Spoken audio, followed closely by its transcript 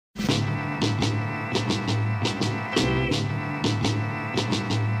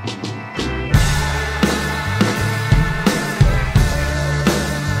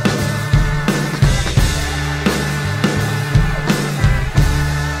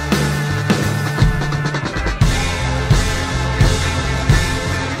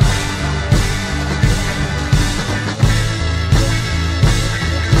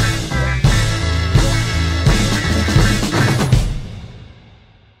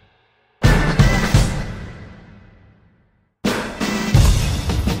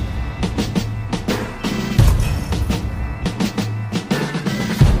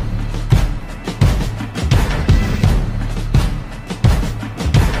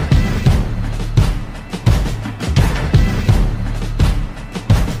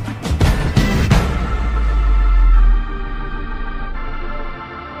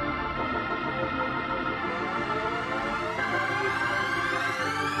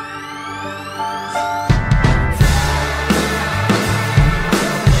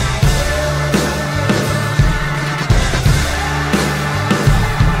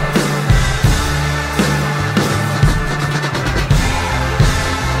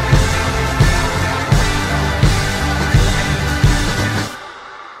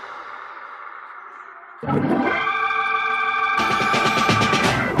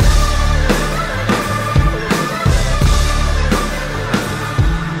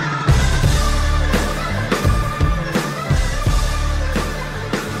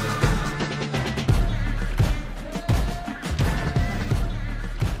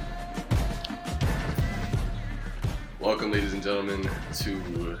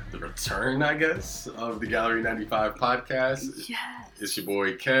to the return, I guess, of the Gallery 95 podcast. Yes. It's your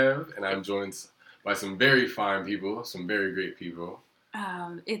boy Kev, and I'm joined by some very fine people, some very great people.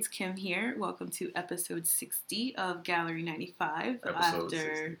 It's Kim here. Welcome to episode 60 of Gallery 95 Episode after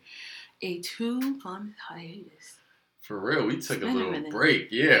 60. a 2-month hiatus. For real, we took a been a little minute. break,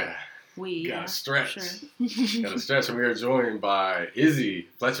 yeah. We Gotta stretch. Sure. Gotta stretch, and we are joined by Izzy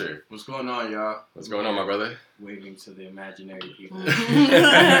Fletcher. What's going on, y'all? What's going on, my brother? Waving to the imaginary people. You do it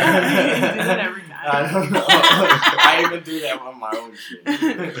every time. I don't know. I even do that on my own shit.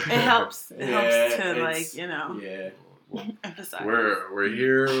 It helps. It helps to it's- like, Yeah. emphasize. We're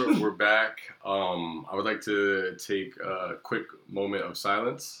here. We're back. I would like to take a quick moment of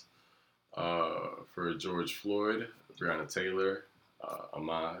silence for George Floyd, Breonna Taylor,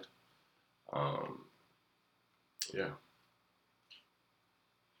 Ahmaud. Yeah.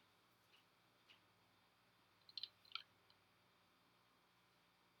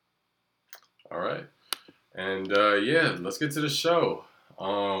 All right. And yeah, let's get to the show.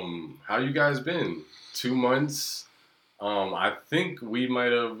 How you guys been? 2 months. I think we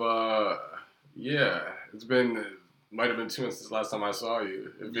might have might have been 2 months since the last time I saw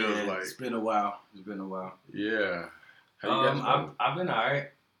you. It feels Yeah, like it's been a while. It's been a while. yeah. How you guys been? I've been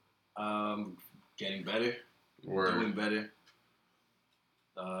alright. Getting better. Word. Doing better.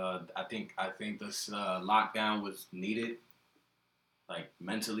 I think this lockdown was needed, like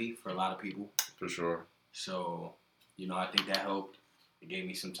mentally for a lot of people. For sure. So, I think that helped. It gave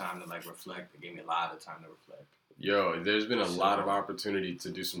me some time to like reflect. It gave me a lot of time to reflect. Yo, there's been a lot of opportunity to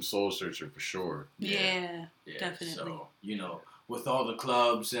do some soul searching for sure. Yeah, definitely. So, with all the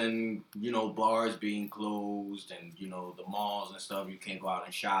clubs and, bars being closed and, the malls and stuff, you can't go out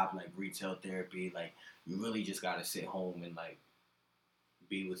and shop, like retail therapy. Like, you really just got to sit home and, like,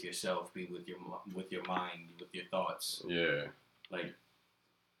 be with yourself, be with your mind, with your thoughts. Yeah. Like,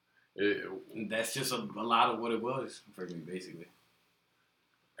 that's just a lot of what it was for me, basically.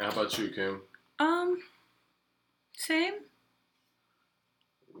 How about you, Kim? Same.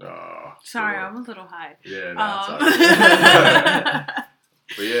 Sorry, I'm a little high. Yeah, no,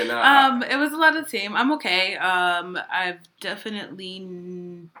 but yeah, nah. It was a lot of the same. I'm okay. I've definitely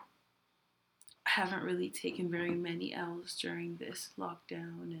haven't really taken very many L's during this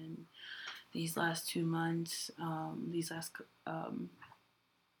lockdown and these last 2 months. These last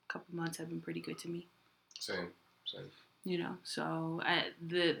couple months have been pretty good to me. Same. So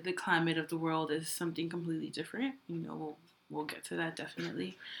the climate of the world is something completely different. We'll get to that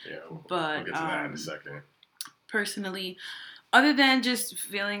definitely. Yeah, we'll But get to that in a second. Personally, other than just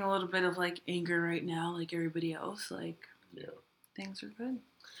feeling a little bit of like anger right now, like everybody else, like things are good.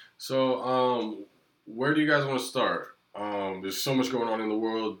 So, where do you guys want to start? There's so much going on in the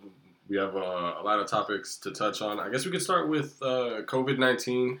world. We have a lot of topics to touch on. I guess we could start with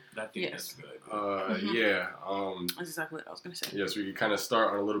COVID-19. I think that's good. Yeah. That's exactly what I was going to say. Yes, we could kind of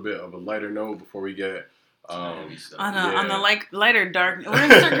start on a little bit of a lighter note before we get on the lighter dark. We're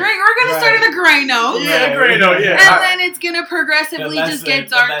gonna start gray. We're gonna start in a gray note. Yeah, gray note. Yeah, and then it's gonna progressively just get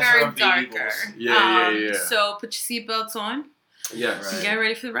darker and darker. Yeah. So put your seatbelts on. Yes. And get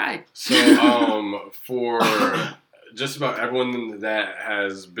ready for the ride. So for just about everyone that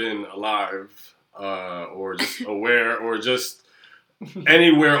has been alive, or just aware, or just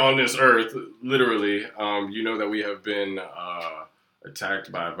anywhere on this earth, literally, that we have been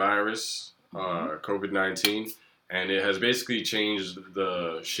attacked by a virus. COVID-19, and it has basically changed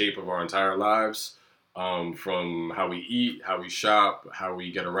the shape of our entire lives, from how we eat, how we shop, how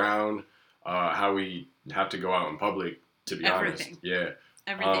we get around, how we have to go out in public, to be Everything. honest. Yeah.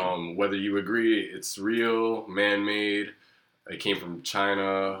 Everything. Whether you agree it's real, man-made, it came from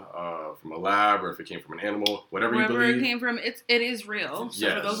China, from a lab, or if it came from an animal, whatever you believe. Wherever it came from, it is real. So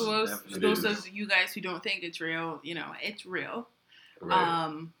Yes, for those of you guys who don't think it's real, it's real.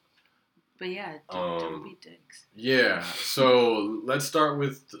 Right. But yeah, don't be dicks. Yeah, so let's start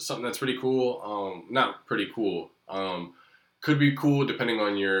with something that's pretty cool. Not pretty cool. Could be cool depending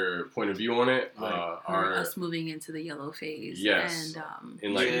on your point of view on it. Us moving into the yellow phase. Yes. And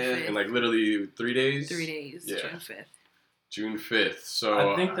in literally 3 days. 3 days. Yeah. June 5th. June 5th. So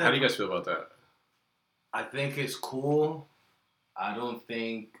how do you guys feel about that? I think it's cool. I don't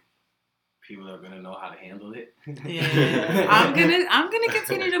think people are gonna know how to handle it. Yeah, I'm gonna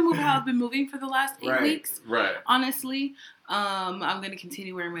continue to move how I've been moving for the last 8 weeks. Right. Honestly, I'm gonna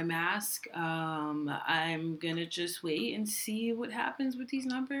continue wearing my mask. I'm gonna just wait and see what happens with these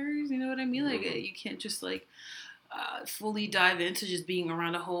numbers. You know what I mean? Like you can't just like fully dive into just being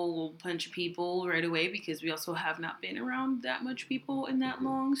around a whole bunch of people right away, because we also have not been around that much people in that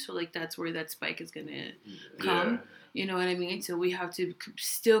long. So like that's where that spike is gonna come. You know what I mean? So we have to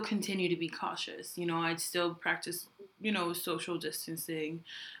still continue to be cautious. You know, I'd still practice, social distancing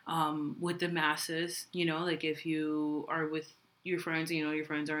with the masses. You know, like if you are with your friends, your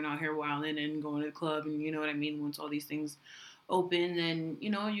friends aren't out here wilding and going to the club, and you know what I mean? Once all these things open, then,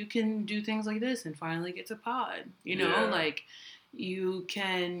 you can do things like this and finally get to pod. Like you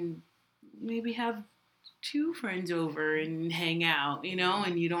can maybe have 2 friends over and hang out,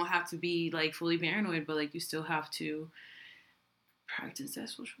 and you don't have to be like fully paranoid, but like you still have to practice that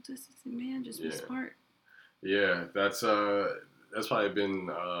social distancing, man. Just be smart. Yeah, that's probably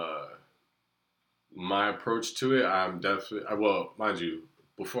been my approach to it. I'm definitely mind you,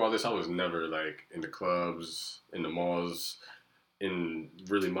 before all this, I was never like in the clubs, in the malls, in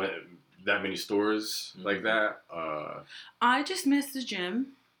really that many stores like that. I just miss the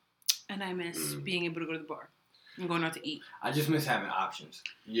gym. And I miss being able to go to the bar and going out to eat. I just miss having options.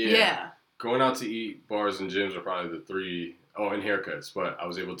 Yeah. Going out to eat, bars, and gyms are probably the 3. Oh, and haircuts. But I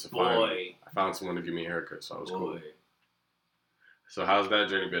was able to I found someone to give me a haircut, so I was cool. So how's that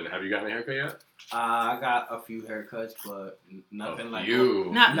journey been? Have you gotten a haircut yet? I got a few haircuts, but nothing like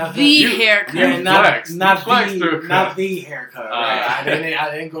you. Not the haircut. Yeah, not the haircut. Right? I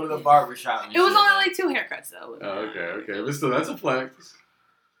didn't go to the barbershop. It was only like 2 haircuts though. Oh, okay. But still, that's a flex.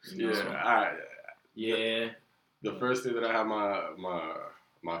 Yeah, The first day that I had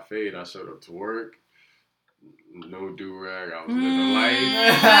my fade, I showed up to work. No do-rag. I was living life.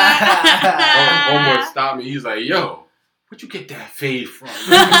 Homeboy stopped me. He's like, "Yo, where'd you get that fade from?"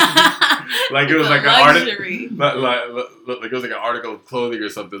 Like it was like an article. Like it was like an article of clothing or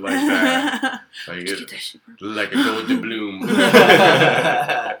something like that. Like like a golden bloom. They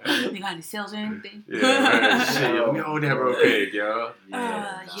got any sales or anything? Yeah, shit. Yo, never pig, yo.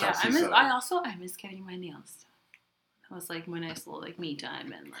 I miss getting my nails done. That was like my nice little like me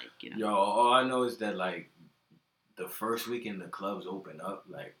time and like Yo, all I know is that like the first weekend the clubs open up,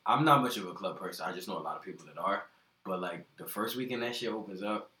 like I'm not much of a club person. I just know a lot of people that are. But like the first weekend that shit opens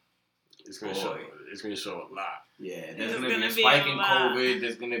up, it's gonna show a lot. Yeah, there's gonna be a spike in COVID.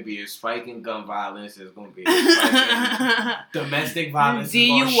 There's gonna be a spike in gun violence. There's gonna be a spike in domestic violence.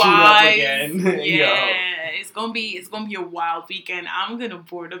 DUIs. Yeah, it's gonna be a wild weekend. I'm gonna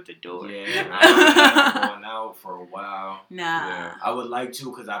board up the door. Yeah, I'm going out for a while. Nah, yeah. I would like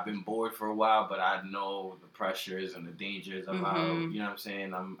to because I've been bored for a while, but I know the pressures and the dangers of how. You know what I'm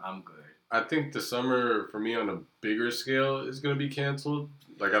saying? I'm good. I think the summer for me on a bigger scale is gonna be canceled.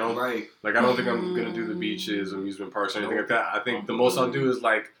 Like I don't think I'm gonna do the beaches, amusement parks, or anything like that. I think the most I'll do is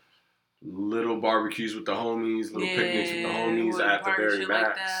like little barbecues with the homies, little picnics with the homies at the very max.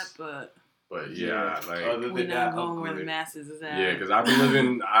 Like that, but like we're not going where the masses is at. Yeah, because I've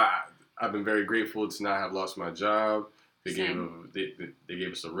been very grateful to not have lost my job. They gave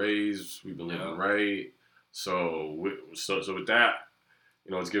us a raise. We've been living right. So with that.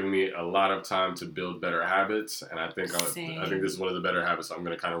 It's given me a lot of time to build better habits, and I think this is one of the better habits I'm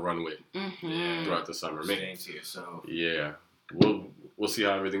going to kind of run with throughout the summer. Staying to yourself. Yeah, we'll see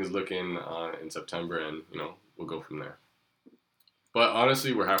how everything's looking in September, and we'll go from there. But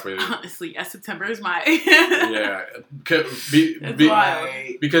honestly, we're halfway. Honestly, September is my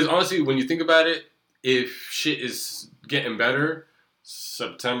because honestly, when you think about it, if shit is getting better,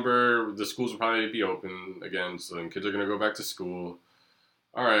 September the schools will probably be open again, so then kids are going to go back to school.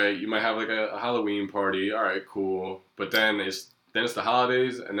 All right, you might have like a Halloween party. All right, cool. But then it's the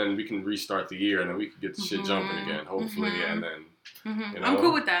holidays, and then we can restart the year, and then we can get the shit jumping again, hopefully, and then. I'm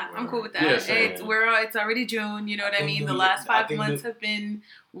cool with that. Yeah, it's already June. You know what I mean? The last 5 months have been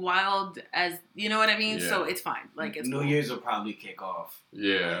wild, as you know what I mean. Yeah. So it's fine. Like it's New Year's will probably kick off. Yeah.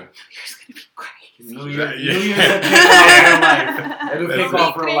 New Year's gonna be crazy. New Year's will kick off for life. It'll kick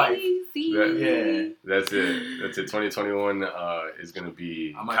off for life. That's it. 2021 is gonna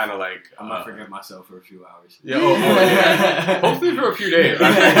be kind of like I might forget myself for a few hours. Yeah. Yeah. Hopefully for a few days.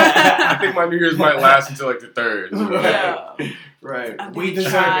 I think my New Year's might last until like the 3rd. Yeah. Right. We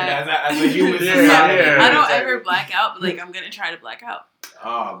deserve it as a human society. I don't ever black out, but like I'm gonna try to black out.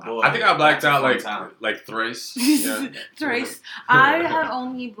 Oh boy. I think I blacked out like thrice. Yeah. Thrice. I have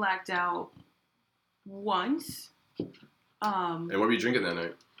only blacked out once. And what were you drinking that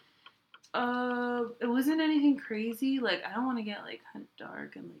night? It wasn't anything crazy. Like, I don't want to get like kind of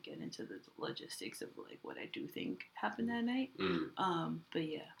dark and like get into the logistics of like what I do think happened that night. But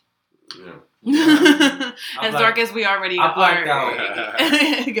yeah. Yeah. As dark as we already are gonna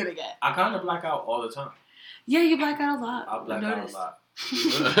get. I kind of black out all the time. Yeah, you black out a lot. I black out a lot.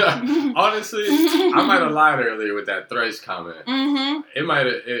 Honestly, I might have lied earlier with that thrice comment. It might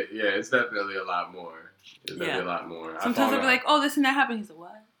have. It's definitely a lot more. It's definitely a lot more. Sometimes I'll be like, "Oh, this and that happened." He's like,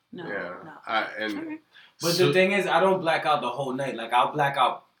 "What?" No. Yeah. But the thing is, I don't black out the whole night. Like, I'll black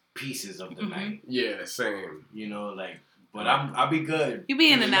out pieces of the night. Yeah, same. You know, like, but I'll be good. You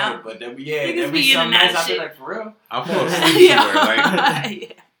be in and out. But there be some nights I'll be like, for real? I'll fall asleep somewhere.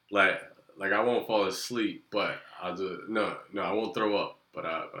 Like I won't fall asleep, but I'll do no, I won't throw up, but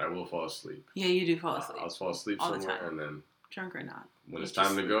I will fall asleep. Yeah, you do fall asleep. I'll fall asleep all somewhere, the time. and then drunk or not. when it's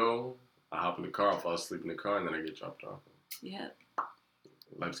time to go, I hop in the car, I'll fall asleep in the car, and then I get dropped off. Yep.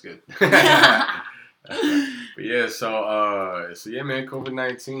 Life's good. But yeah, so yeah, man,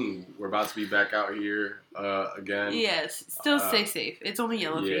 COVID-19. We're about to be back out here again. Yes, still stay safe. It's only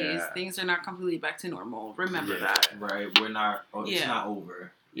yellow phase. Yeah. Things are not completely back to normal. Remember that. Right, we're not. It's not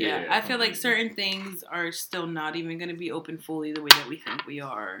over. Yeah, I feel like certain things are still not even going to be open fully the way that we think they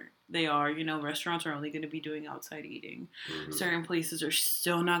are. You know, restaurants are only going to be doing outside eating. Mm-hmm. Certain places are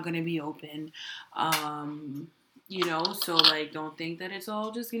still not going to be open. You know, so, like, don't think that it's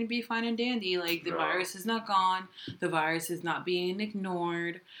all just going to be fine and dandy. Like, the virus is not gone. The virus is not being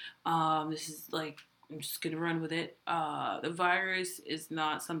ignored. This is, like, I'm just going to run with it. The virus is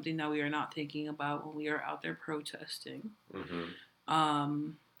not something that we are not thinking about when we are out there protesting.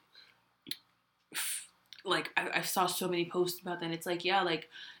 Mm-hmm. Like, I saw so many posts about that. It's like, yeah, like,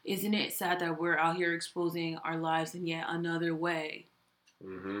 isn't it sad that we're out here exposing our lives in yet another way?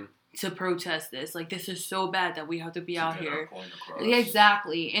 Mm-hmm. To protest this. Like, this is so bad that we have to be out here. Yeah,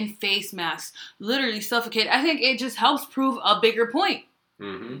 exactly. In face masks. Literally suffocate. I think it just helps prove a bigger point.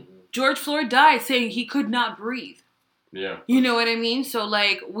 Mm-hmm. George Floyd died saying he could not breathe. Yeah. You know what I mean? So,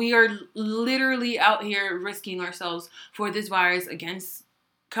 like, we are literally out here risking ourselves for this virus against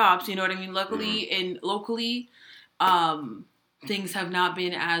cops. You know what I mean? Luckily and locally, things have not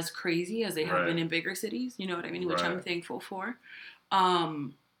been as crazy as they have been in bigger cities. You know what I mean? Which I'm thankful for.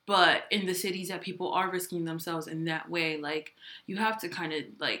 But in the cities that people are risking themselves in that way, like, you have to kind of,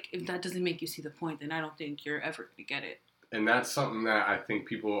 like, if that doesn't make you see the point, then I don't think you're ever going to get it. And that's something that I think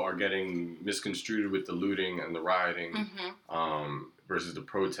people are getting misconstrued with the looting and the rioting versus the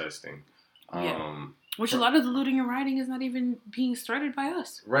protesting. Which a lot of the looting and rioting is not even being started by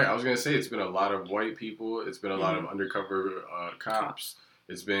us. Right. I was going to say it's been a lot of white people. It's been a lot of undercover cops.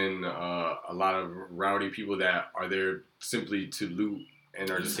 It's been a lot of rowdy people that are there simply to loot and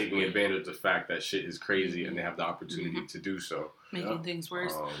are just taking advantage of the fact that shit is crazy and they have the opportunity to do so. Making things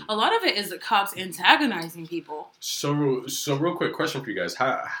worse. A lot of it is the cops antagonizing people. So real quick question for you guys.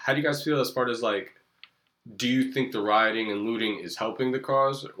 How do you guys feel as far as, like, do you think the rioting and looting is helping the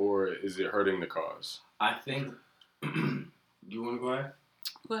cause or is it hurting the cause? I think, you want to go ahead?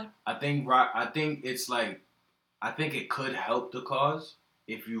 Go ahead. I think it's like, I think it could help the cause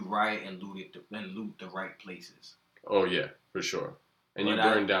if you riot and loot the right places. Oh yeah, for sure. And you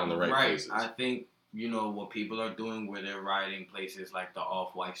burn down the right places. I think, you know, what people are doing where they're rioting places like the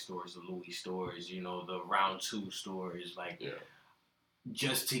Off-White stores, the Louis stores, you know, the Round 2 stores, like,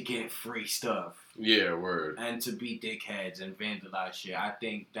 just to get free stuff. Yeah, word. And to be dickheads and vandalize shit. I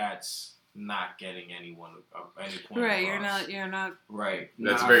think that's not getting anyone any point right, across. You're not. Right.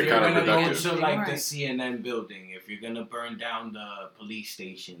 That's very counterproductive. If you're going to go to, like, the CNN building, if you're going to burn down the police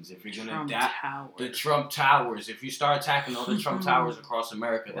stations, if you're going to the Trump Towers, if you start attacking all the Trump Towers across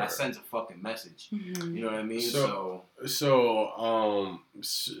America, that sends a fucking message. Mm-hmm. You know what I mean? So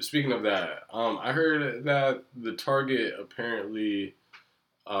speaking of that, I heard that the Target apparently,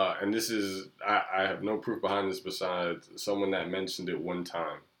 and this is, I have no proof behind this besides someone that mentioned it one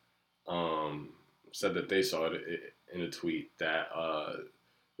time, said that they saw it in a tweet that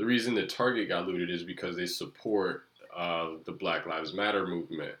the reason that Target got looted is because they support the Black Lives Matter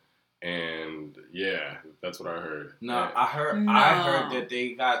movement. And yeah, that's what I heard. I heard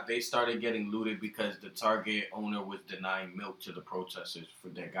that they started getting looted because the Target owner was denying milk to the protesters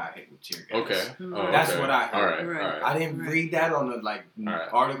that got hit with tear gas. Okay. Oh, that's what I heard. All right. I didn't read that on the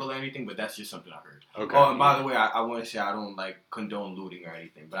article or anything, but that's just something I heard. Okay. Oh, and by the way, I want to say I don't condone looting or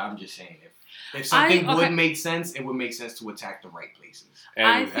anything, but I'm just saying if something would make sense, it would make sense to attack the right places. And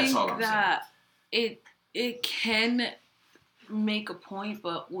I think that it can make a point,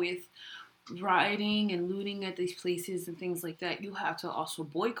 but with rioting and looting at these places and things like that, you have to also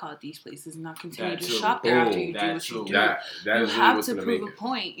boycott these places and not continue to shop there after you do what you do. You have to prove a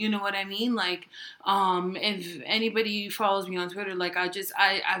point. You know what I mean? Like, if anybody follows me on Twitter, like,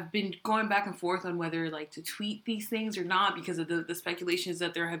 I've been going back and forth on whether, like, to tweet these things or not because of the speculations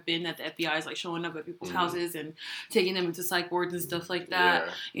that there have been that the FBI is, like, showing up at people's houses and taking them into psych wards and stuff like that.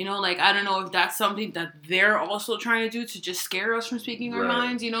 Yeah. You know, like, I don't know if that's something that they're also trying to do to just scare us from speaking our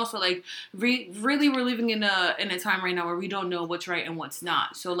minds, you know? So, like, really we're living in a time right now where we don't know what's right and what's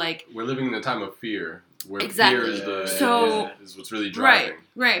not. So like we're living in a time of fear. Where exactly. fear is what's really driving.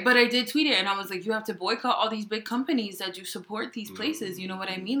 Right. But I did tweet it and I was like, you have to boycott all these big companies that do support these places. You know what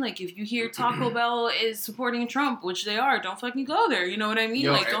I mean? Like, if you hear Taco Bell is supporting Trump, which they are, don't fucking go there. You know what I mean?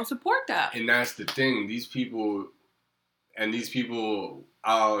 Don't support that. And that's the thing. These people,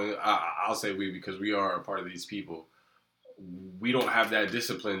 I'll say we, because we are a part of these people. We don't have that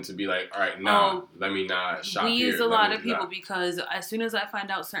discipline to be like, all right, let me not shop here. We use a lot of people because as soon as I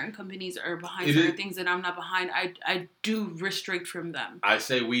find out certain companies are behind certain things that I'm not behind, I do restrict from them. I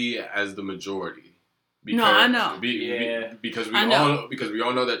say we as the majority. Because, no, I know. Because we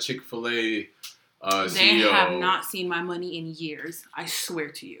all know that Chick-fil-A CEO. They have not seen my money in years. I swear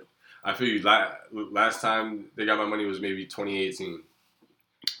to you. I feel you. Last time they got my money was maybe 2018.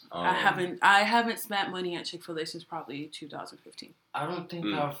 I haven't spent money at Chick-fil-A since probably 2015. I don't think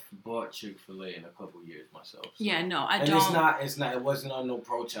I've bought Chick-fil-A in a couple years myself. So. Yeah, no, I and don't. It's not. It wasn't on no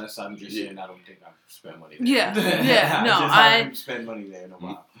protest. I'm just saying I don't think I've spent money there. Yeah, no, I haven't spent money there in a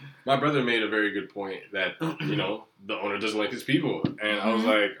while. My brother made a very good point that the owner doesn't like his people, and I was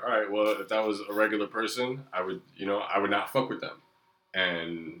like, all right, well, if that was a regular person, I would not fuck with them,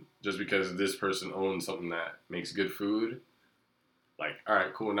 and just because this person owns something that makes good food. Like, all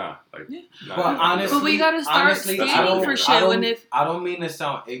right, cool, nah. Like, well, honestly, but we gotta start standing for shit. I don't mean to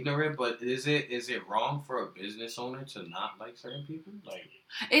sound ignorant, but is it wrong for a business owner to not like certain people? Like,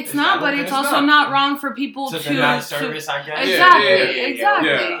 it's not, but it's also not wrong for people to deny service. I guess exactly.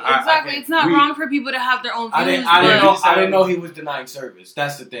 It's not wrong for people to have their own views. I didn't know he was denying service.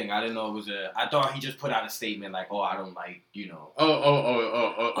 That's the thing. I didn't know it was I thought he just put out a statement like, oh, I don't like, shit. So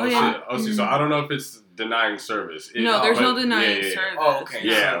I don't know if it's denying service. There's no denying service. Oh, okay.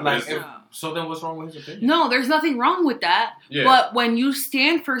 Yeah. So then what's wrong with his opinion? No, there's nothing wrong with that. Yeah. But when you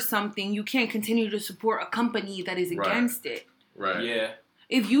stand for something, you can't continue to support a company that is against it. Right. Yeah.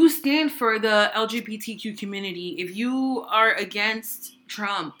 If you stand for the LGBTQ community, if you are against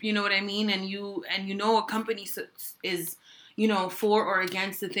Trump, you know what I mean, and you know a company is for or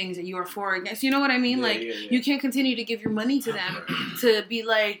against the things that you are for or against, you know what I mean? You can't continue to give your money to them to be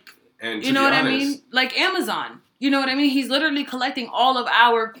like, and you know what I mean? Like Amazon. You know what I mean? He's literally collecting all of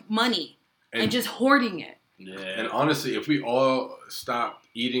our money and just hoarding it. Yeah. And honestly, if we all stop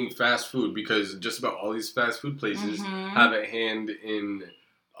eating fast food, because just about all these fast food places have a hand in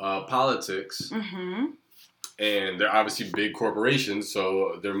politics, and they're obviously big corporations,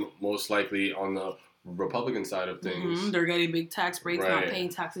 so they're most likely on the Republican side of things. They're getting big tax breaks, not paying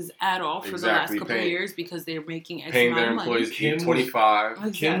taxes at all for the last couple of years because they're making X amount of money. Paying their employees $8.25.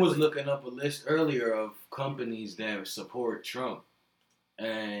 Exactly. Kim was looking up a list earlier of companies that support Trump,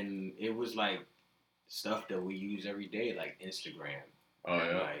 and it was like stuff that we use every day, like Instagram,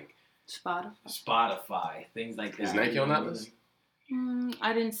 like Spotify, things like that. Is Nike on that list?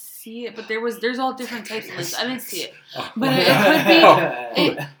 I didn't see it, but there's all different types of lists. I didn't see it, but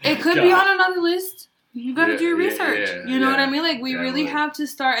it could be on another list. You gotta do your research. You know what I mean? Like we really have to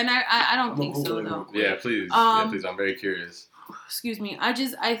start, and I don't think so though. Yeah, please. Please. I'm very curious. Excuse me. I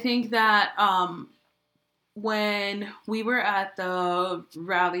think that when we were at the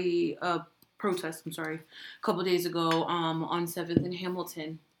rally protest, a couple days ago on 7th in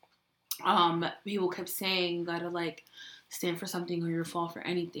Hamilton, people kept saying you gotta like stand for something or you'll fall for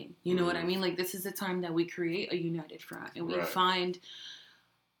anything. You know what I mean? Like this is the time that we create a united front and we find.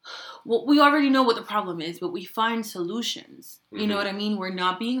 Well, we already know what the problem is, but we find solutions. You know what I mean? We're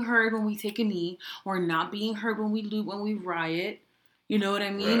not being heard when we take a knee. We're not being heard when we loot, when we riot. You know what I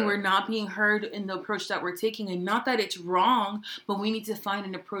mean? Right. We're not being heard in the approach that we're taking. And not that it's wrong, but we need to find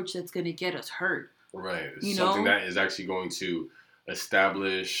an approach that's going to get us heard. Right. Something that is actually going to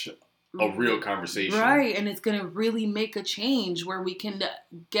establish a real conversation. Right. And it's going to really make a change where we can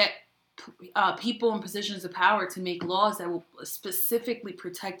get people in positions of power to make laws that will specifically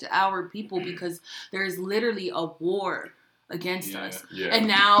protect our people because there is literally a war against us. Yeah. And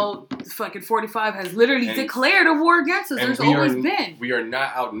now fucking 45 has literally declared a war against us. There's always been. We are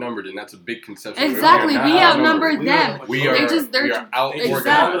not outnumbered, and that's a big conception. Exactly. We outnumber them. We are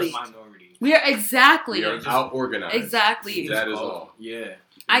out-organized. We are exactly. We are out-organized. Exactly. That is all. Yeah.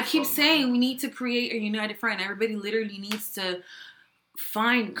 I keep saying we need to create a united front. Everybody literally needs to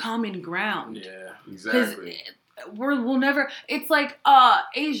find common ground. Yeah, exactly. We'll never. It's like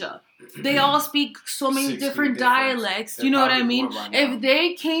Asia. They all speak so many different dialects. You know what I mean? If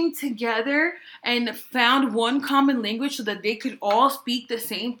they came together and found one common language so that they could all speak the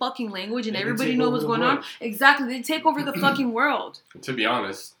same fucking language and everybody know what's going on, exactly, they'd take over the fucking world. To be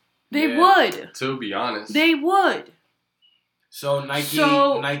honest, they would. To be honest, they would. So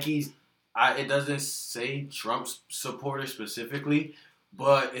Nike's It doesn't say Trump supporters specifically,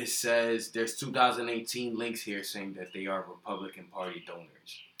 but it says there's 2018 links here saying that they are Republican Party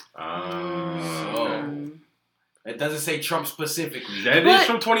donors. So it doesn't say Trump specifically. That is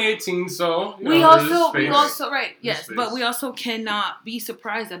from 2018, so we also right, yes, but we also cannot be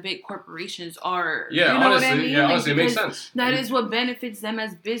surprised that big corporations are. Yeah, you know honestly, what I mean? yeah, honestly, it makes sense. That is what benefits them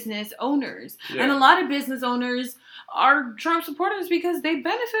as business owners, Yeah. and a lot of business owners are Trump supporters because they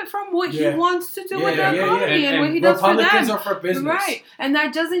benefit from what he wants to do with their economy and what he does for them. Republicans are for business, right? And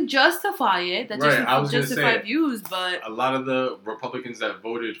that doesn't justify it. That doesn't justify views, but a lot of the Republicans that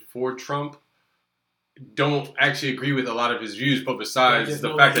voted for Trump don't actually agree with a lot of his views, but besides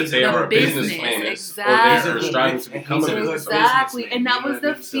the fact that they are a businessman, exactly. or they are striving to become a businessman. Exactly, and that was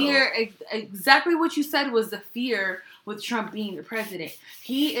the fear. Exactly what you said was the fear with Trump being the president.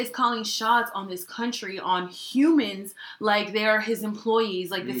 He is calling shots on this country, on humans, like they are his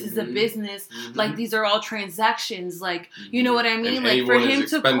employees, like this is a business, like these are all transactions, like, you know what I mean? And like for him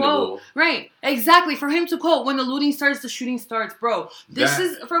to quote, right, exactly, for him to quote, when the looting starts, the shooting starts, bro. This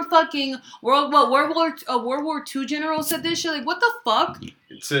is from fucking World War II general said this shit, like what the fuck?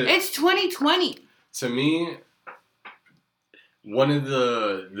 It's 2020. To me, one of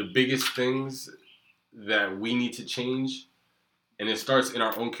the biggest things that we need to change, and it starts in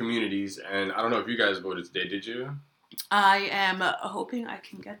our own communities, and I don't know if you guys voted today, did you? I am hoping I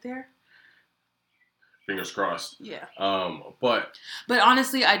can get there. Fingers crossed. Yeah. But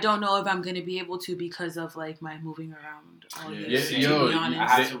honestly, I don't know if I'm gonna be able to because of like my moving around.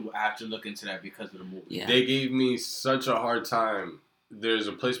 I have to look into that because of the movie. Yeah. They gave me such a hard time. There's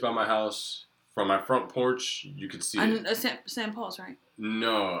a place by my house. From my front porch, you could see St. Paul's, right?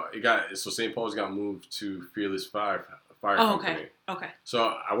 No, St. Paul's got moved to Fearless Fire Company. Okay.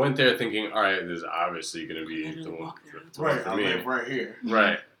 So I went there thinking, all right, this is obviously going to be the one for me. Right here.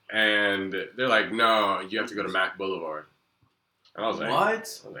 Right. And they're like, no, you have to go to Mac Boulevard. And I was like, what? I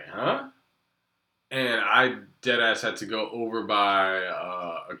was like, huh? And I deadass had to go over by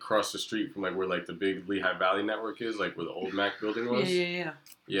across the street from like where like the big Lehigh Valley network is, like where the old Mac building was.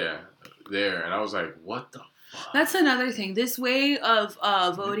 Yeah, there. And I was like, what the fuck? That's another thing. This way of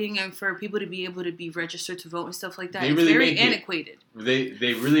voting and for people to be able to be registered to vote and stuff like that, it's very antiquated.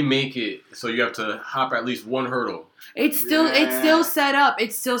 They really make it so you have to hop at least one hurdle. It's still set up.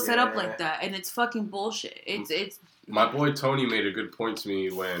 It's still set up like that, and it's fucking bullshit. It's. My boy Tony made a good point to me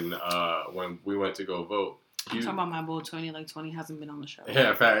when we went to go vote. I'm talking about my boy Tony. Like Tony hasn't been on the show.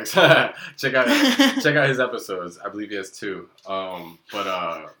 Yeah, facts. check out his episodes. I believe he has 2.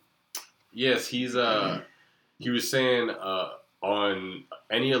 Yes, he was saying on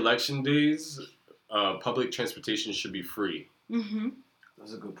any election days, public transportation should be free. Mm-hmm.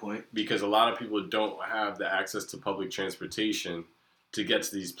 That's a good point. Because a lot of people don't have the access to public transportation to get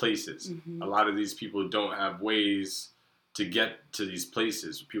to these places. Mm-hmm. A lot of these people don't have ways to get to these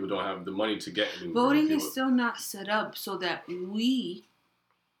places. People don't have the money to get anywhere. Voting is still not set up so that we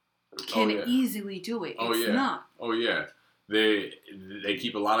can easily do it. It's not. Oh, yeah. They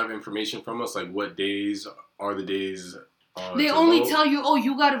keep a lot of information from us, like what days are the days they only tell you, oh,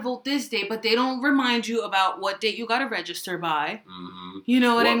 you got to vote this day, but they don't remind you about what date you got to register by. Mm-hmm. You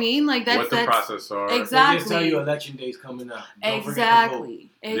know what I mean? Like that's the process are. Exactly. They just tell you election day's coming up. Don't exactly.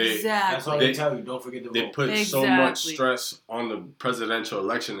 That's all they tell you. Don't forget to vote. They put so much stress on the presidential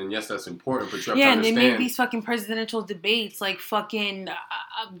election, and yes, that's important, but you have to understand. And they make these fucking presidential debates like fucking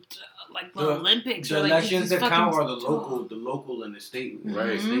like the Olympics. The elections that count are the local and the state,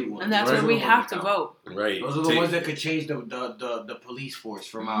 right? State ones. And that's where we have to vote. Right. Those are the ones that could change the police force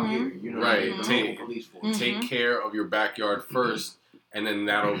from out here. You know, right? The police force. Take care of your backyard first, and then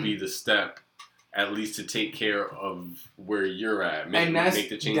that'll be the step. At least to take care of where you're at, make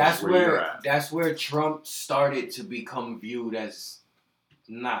the changes where you're at. That's where Trump started to become viewed as,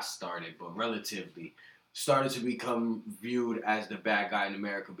 not started, but relatively started to become viewed as the bad guy in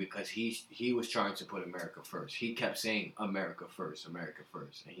America because he was trying to put America first. He kept saying America first, and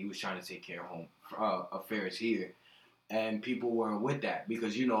he was trying to take care of home affairs here. And people weren't with that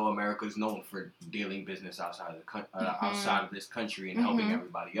because, you know, America is known for dealing business outside of this country and helping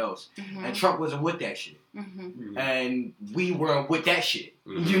everybody else. Mm-hmm. And Trump wasn't with that shit. Mm-hmm. And we weren't with that shit.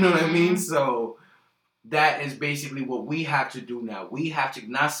 Mm-hmm. You know what I mean? So that is basically what we have to do now. We have to,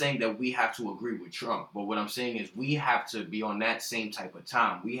 not saying that we have to agree with Trump, but what I'm saying is we have to be on that same type of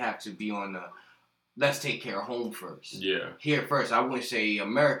time. We have to be on the, let's take care of home first. Yeah. Here first. I wouldn't say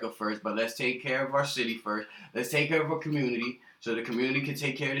America first, but let's take care of our city first. Let's take care of our community so the community can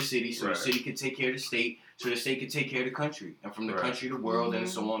take care of the city, so the city can take care of the state, so the state can take care of the country, and from the country, the world, and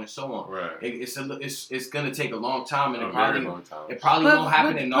so on and so on. Right. It's gonna take a long time, and A very long time. it probably won't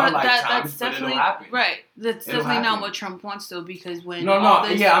happen in our lifetimes, but it'll happen. Right. That's It'll definitely happen. not what Trump wants, though, because when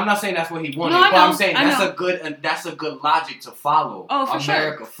yeah, I'm not saying that's what he wanted, but I'm saying that's a good logic to follow. Oh, for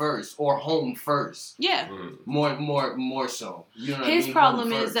America first, or home first. Yeah. More so. You know what I His mean?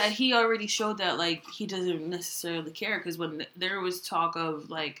 problem is that he already showed that like he doesn't necessarily care, because when there was talk of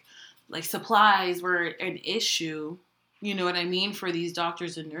like supplies were an issue, you know what I mean, for these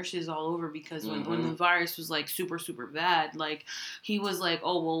doctors and nurses all over, because when the virus was like super, super bad, like he was like,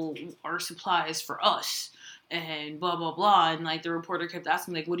 oh, well, our supply is for us and blah, blah, blah. And like the reporter kept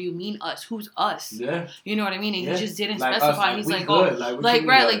asking, like, what do you mean us? Who's us? Yeah. You know what I mean? And he just didn't like specify. Us, He's we like, good. oh, like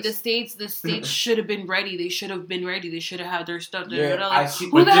right, us? like the states should have been ready. They should have been ready. They should have had their stuff. Yeah, like, see,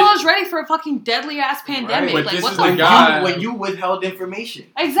 who the hell is ready for a fucking deadly ass pandemic? But Like, this what is the the fuck? guy- when you withheld information.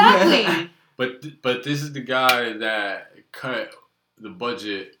 Exactly. But this is the guy that cut the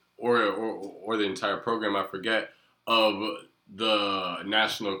budget or the entire program, I forget, of the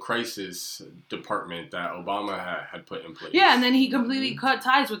National Crisis Department that Obama had put in place. Yeah, and then he completely cut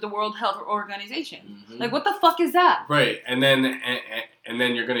ties with the World Health Organization. Like, what the fuck is that? Right, and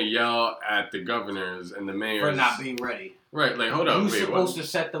then you're gonna yell at the governors and the mayors For not being ready. Right, like hold up, You're wait, supposed what? to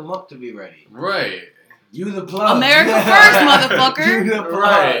set them up to be ready. Right. You the plug. America first, motherfucker. You the plug.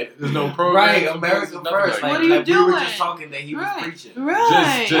 Right. There's no program. Right, America Nothing first. like What that. are you We were doing? just talking that he was preaching.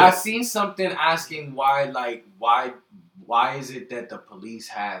 Right. Just- I seen something asking why is it that the police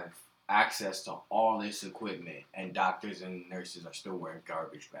have access to all this equipment and doctors and nurses are still wearing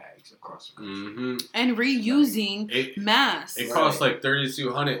garbage bags across the country? Mm-hmm. And reusing masks. It costs like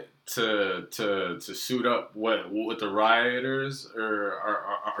 $3,200 to suit up what the rioters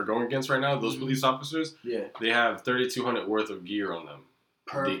are going against right now. Those police officers, Yeah. they have $3,200 worth of gear on them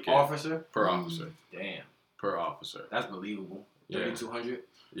Per DK. officer? per officer. Damn. Per officer. That's believable. Yeah. 3,200?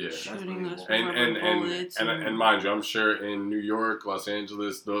 Yeah. Shooting us with And rubber bullets. and mind you, I'm sure in New York, Los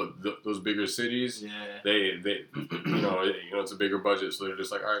Angeles, those bigger cities, Yeah. they it's a bigger budget, so they're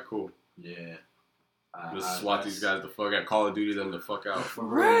just like, all right, cool. Yeah. Just swat these guys the fuck out. Call of Duty them the fuck out. For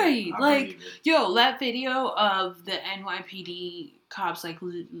Right, real. I like, believe it. yo, that video of the NYPD cops, like,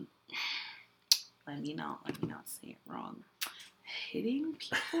 let me not say it wrong. Hitting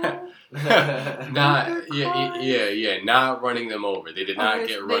people? Not running them over. They did not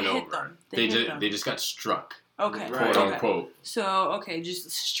get run hit over. them. They hit them. just got struck. Okay. Right. Quote okay. unquote. So,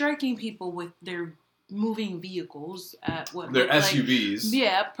 just striking people with their moving vehicles at what? They're looked like- SUVs.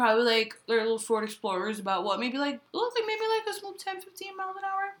 Yeah, probably like their little Ford Explorers, about what? Maybe like a smooth 10, 15 miles an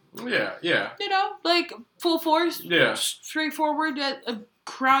hour. Yeah. You know, like full force. Yeah. Straightforward at a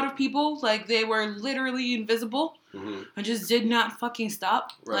crowd of people. Like they were literally invisible Mm-hmm. and just did not fucking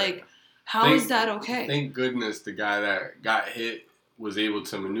stop. Right. Like, how is that okay? Thank goodness the guy that got hit was able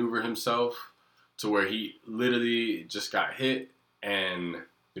to maneuver himself to where he literally just got hit and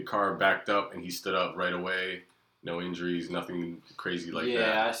the car backed up and he stood up right away. No injuries, nothing crazy like that.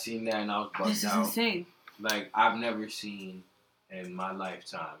 Yeah, I seen that and I was bugged This is out. insane. Like, I've never seen in my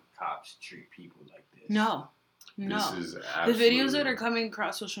lifetime cops treat people like this. No. This is The absolutely... videos that are coming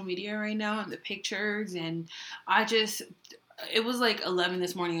across social media right now and the pictures, and it was like 11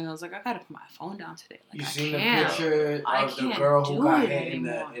 this morning and I was like, I gotta put my phone down today. Like, You I seen can't. the picture I of the can't girl who do got it hit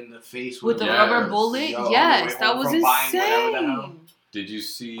anymore. in the face With the Yes. rubber bullet? Yo, Yes, way that home was from buying whatever the hell. insane. Did you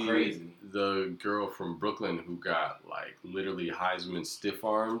see Crazy. the girl from Brooklyn who got like literally Heisman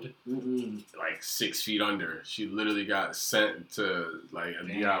stiff-armed, Mm-mm. like 6 feet under? She literally got sent to like a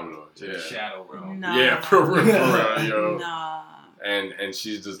Damn. Diablo. To Yeah. the shadow realm. Nah. Yeah, for real, yo. Nah. And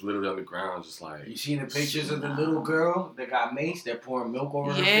she's just literally on the ground, just like... You seen the pictures of the little girl that got maced? They're pouring milk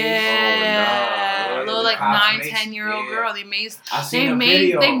over her face? Yeah, Oh, no. little like Cops 9, maced- 10-year-old yeah. girl. They maced. I seen a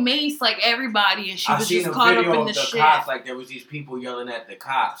video. They maced like everybody, and she I was seen just a caught up video in of the the shit. cops. Like, there was these people yelling at the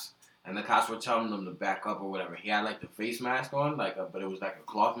cops. And the cops were telling them to back up or whatever. He had like the face mask on, but it was like a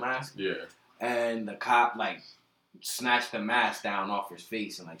cloth mask. Yeah. And the cop like snatched the mask down off his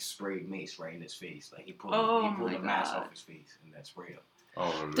face and like sprayed mace right in his face. Like he pulled my the mask God. off his face and that sprayed him.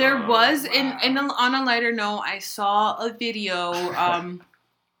 Oh, no. There was, Wow. on a lighter note, I saw a video.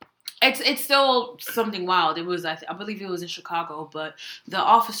 It's still something wild. It was, I believe it was in Chicago, but the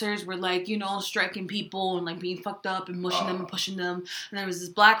officers were like, striking people and like being fucked up and mushing them and pushing them. And there was this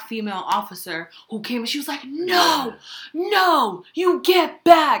black female officer who came and she was like, no, you get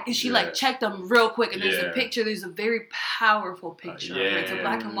back. And she like checked them real quick. And there's a picture. There's a very powerful picture. It's a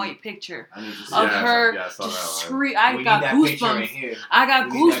black and white picture I need to see of that. her I saw just that one. I We got need that picture in goosebumps. here. I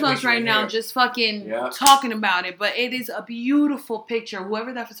got We need that goosebumps picture right in now here. just fucking Yeah. talking about it. But it is a beautiful picture.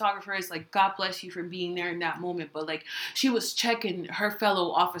 Whoever that photographer Perez, like, God bless you for being there in that moment. But, like, she was checking her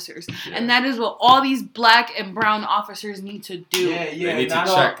fellow officers. Yeah. And that is what all these black and brown officers need to do. Yeah. They need to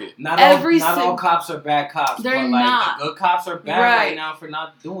check it. Not all cops are bad cops. They're but, like, not. The good cops are bad right now for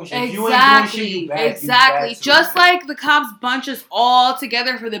not doing shit. Exactly. If you ain't doing shit, you bad. Exactly. You bad just like the cops bunch us all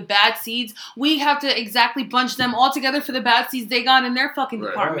together for the bad seeds, we have to exactly bunch them all together for the bad seeds they got in their fucking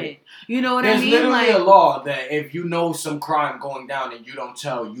department. Right. You know what I mean? There's literally a law that if you know some crime going down and you don't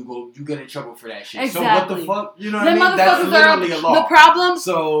tell, you get in trouble for that shit. Exactly. So what the fuck? You know what I mean? That's literally a law.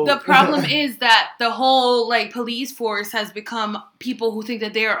 The problem is that the whole like police force has become people who think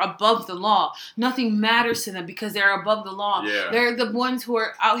that they are above the law. Nothing matters to them because they're above the law. Yeah. They're the ones who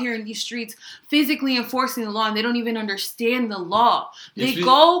are out here in these streets physically enforcing the law, and they don't even understand the law. They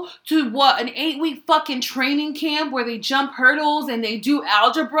go to an 8-week fucking training camp where they jump hurdles and they do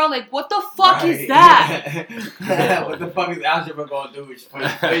algebra. Like, what the fuck is that? What the fuck is algebra gonna do for you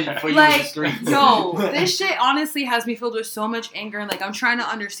in the streets? Yo, this shit honestly has me filled with so much anger, and like I'm trying to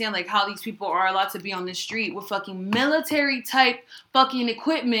understand like how these people are allowed to be on the street with fucking military type fucking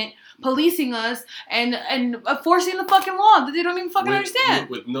equipment policing us and enforcing the fucking law that they don't even fucking understand.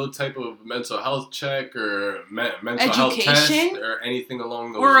 With no type of mental health check or mental health test or anything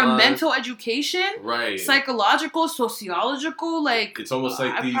along those lines. Or a mental education. Right. Psychological, sociological, like... It's almost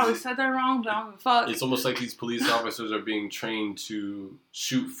like I probably said that wrong, but I don't give a fuck. It's almost like these police officers are being trained to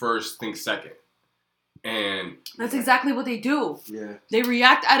shoot first, think second. And that's exactly what they do. Yeah. They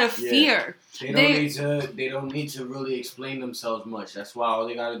react out of fear. They don't need to really explain themselves much. That's why all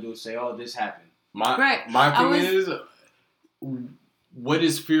they gotta do is say, "Oh, this happened." My thing is, what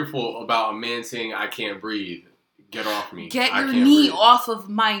is fearful about a man saying, "I can't breathe"? Get off me. Get your knee off of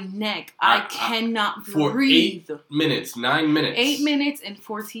my neck. I cannot breathe. For 9 minutes. 8 minutes and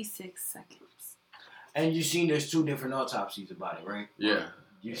 46 seconds. And you seen there's 2 different autopsies about it, right? Yeah.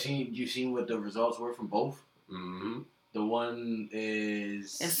 You seen what the results were from both? Mm-hmm. The one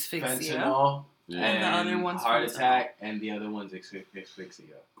is asphyxia. Fentanyl, and the other one's heart attack, and the other one's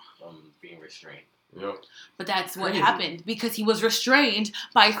asphyxia from being restrained. Yep. But that's what happened because he was restrained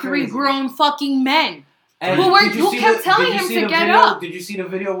by 3 grown fucking men who kept telling him to get up. Did you see the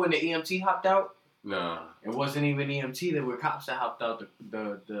video when the EMT hopped out? No. It wasn't even EMT. There were cops that hopped out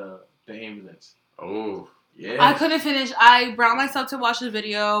the ambulance. Oh. Yeah. I couldn't finish. I brought myself to watch the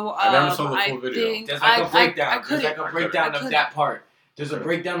video. I never saw the full video. There's like a breakdown. There's like a breakdown of that part. There's a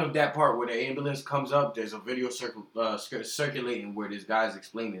breakdown of that part where the ambulance comes up. There's a video circulating where this guy's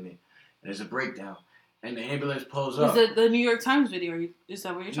explaining it. And there's a breakdown. And the ambulance pulls up. Is it the New York Times video? Is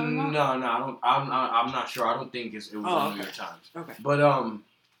that what you're talking about? No, I'm not sure. I don't think it was the New York Times. Okay. But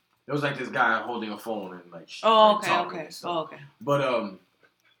it was like this guy holding a phone and like talking and stuff. Okay. But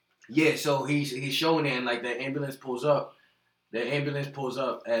yeah, so he's showing it and like the ambulance pulls up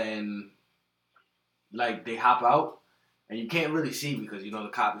and like they hop out and you can't really see because the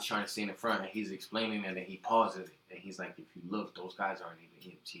cop is trying to stay in the front and he's explaining and then he pauses it and he's like, if you look, those guys aren't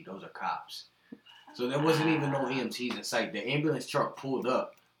even EMT, those are cops. So there wasn't even no EMTs in sight. The ambulance truck pulled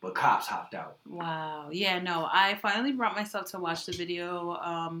up, but cops hopped out. Wow. Yeah, no, I finally brought myself to watch the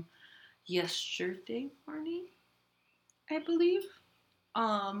video yesterday morning, I believe.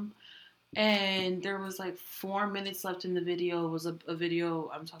 And there was like 4 minutes left in the video. It was a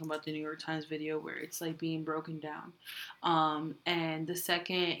video, I'm talking about the New York Times video where it's like being broken down. And the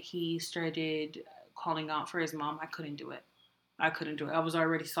second he started calling out for his mom, I couldn't do it. I was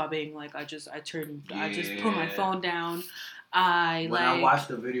already sobbing. Like I just put my phone down. I watched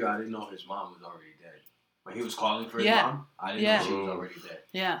the video, I didn't know his mom was already dead. When he was calling for his mom, I didn't know she was already dead.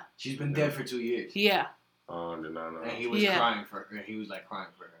 Yeah. She's been dead for 2 years. Yeah. Oh, I did not know. And he was crying for her. He was like crying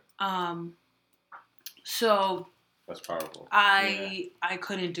for her. So that's powerful. I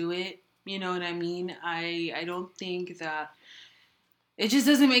couldn't do it. You know what I mean? I don't think that it just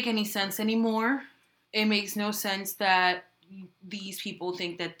doesn't make any sense anymore. It makes no sense that these people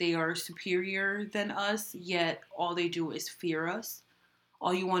think that they are superior than us, yet all they do is fear us.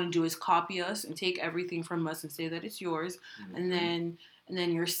 All you want to do is copy us and take everything from us and say that it's yours. Mm-hmm. And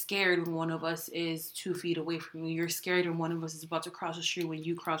then you're scared when one of us is 2 feet away from you. You're scared when one of us is about to cross the street when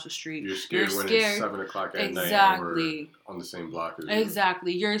you cross the street. You're scared when it's 7 o'clock at night and we're on the same block as you.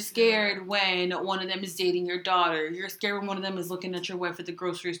 Exactly. You're scared when one of them is dating your daughter. You're scared when one of them is looking at your wife at the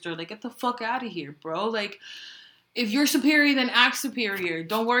grocery store. Like, get the fuck out of here, bro. Like, if you're superior, then act superior.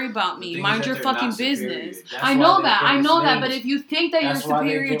 Don't worry about me. Mind your fucking business. I know that. But if you think that you're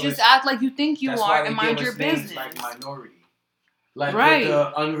superior, just act like you think you are and mind your business. Like minority. Like right. With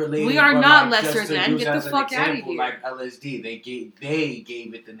the unrelated. We are not lesser than. Get the fuck out of here. Like LSD, they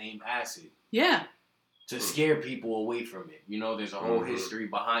gave it the name acid. Yeah. to scare people away from it. You know, there's a whole history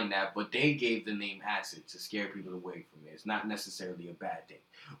behind that, but they gave the name acid to scare people away from it. It's not necessarily a bad thing.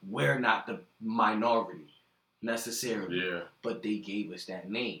 We're not the minority necessarily, but they gave us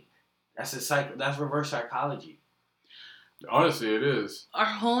that name. That's that's reverse psychology. Honestly, it is. Our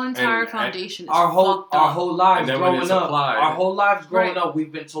whole entire foundation is our whole lives growing up. Our whole lives growing up,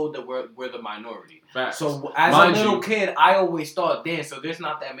 we've been told that we're the minority. Facts. So as a little kid, I always thought, damn, so there's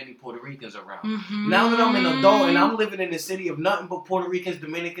not that many Puerto Ricans around. Mm-hmm. Now that I'm an adult and I'm living in a city of nothing but Puerto Ricans,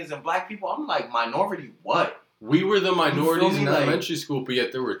 Dominicans, and black people, I'm like, minority what? We were the minorities in elementary school, but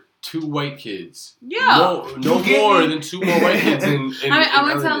yet there were 2 white kids. Yeah. No more than 2 more white kids I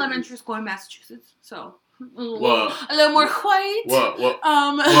went to elementary school in Massachusetts, so a little more white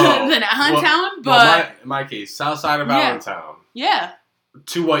than Allentown, but in my case, south side of Allentown. Yeah.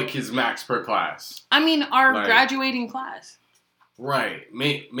 2 white kids max per class. I mean, our graduating class. Right.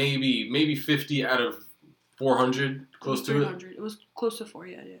 Maybe 50 out of 400, close to it. It was close to 4,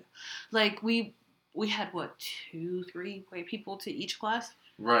 yeah. Like, we had, 2, 3 white people to each class?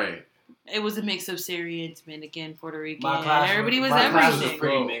 Right. It was a mix of Syrian, Dominican, Puerto Rican. Everybody was everything. Class was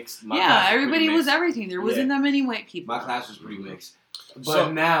pretty mixed. Everybody was everything. There wasn't that many white people. My class was pretty mixed.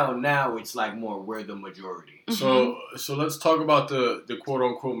 But now it's like more we're the majority. So let's talk about the quote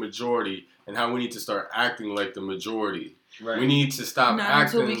unquote majority and how we need to start acting like the majority. Right. We need to stop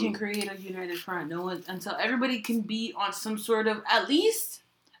acting until we can create a united front. Until everybody can be on some sort of, at least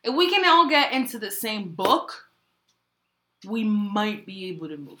if we can all get into the same book, we might be able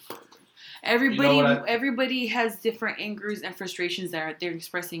to move forward. Everybody has different angers and frustrations that they're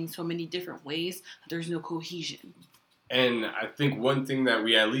expressing so many different ways that there's no cohesion. And I think one thing that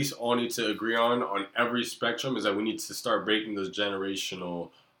we at least all need to agree on every spectrum is that we need to start breaking those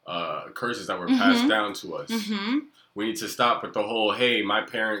generational curses that were passed down to us. Mm-hmm. We need to stop with the whole, hey, my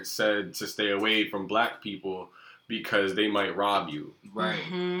parents said to stay away from black people because they might rob you. Right.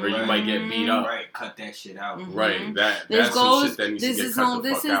 Or you might get beat up. Right. Cut that shit out. Mm-hmm. Right. That's some shit that needs to get cut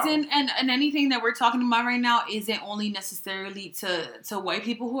the fuck out. And anything that we're talking about right now isn't only necessarily to white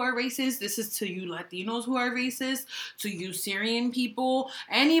people who are racist. This is to you Latinos who are racist, to you Syrian people,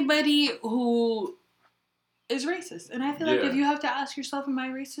 anybody who is racist. And I feel like if you have to ask yourself, am I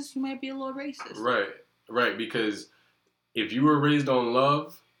racist? You might be a little racist. Right. Because if you were raised on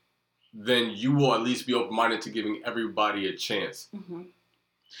love, then you will at least be open-minded to giving everybody a chance. Mm-hmm.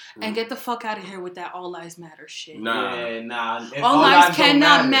 And get the fuck out of here with that all lives matter shit. Nah. All lives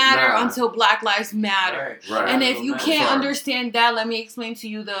cannot matter until Black Lives Matter. Right. And if you can't understand that, let me explain to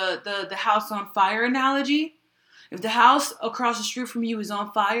you the house on fire analogy. If the house across the street from you is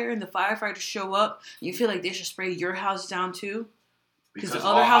on fire and the firefighters show up, you feel like they should spray your house down too? Because the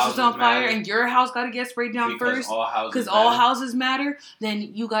other house is on fire and your house got to get sprayed down first. Because all houses matter.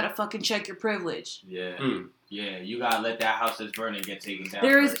 Then you got to fucking check your privilege. Yeah. Yeah, you got to let that house that's burning get taken down.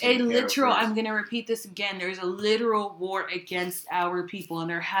 There is a literal, I'm going to repeat this again. There's a literal war against our people. And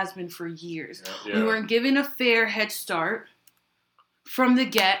there has been for years. Yeah. We weren't given a fair head start. From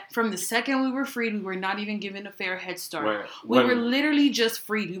the second we were freed, we were not even given a fair head start. We were literally just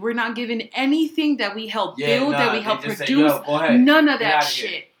freed. We were not given anything that we helped build, that we helped produce. None of that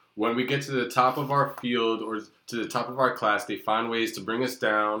shit. When we get to the top of our field or to the top of our class, they find ways to bring us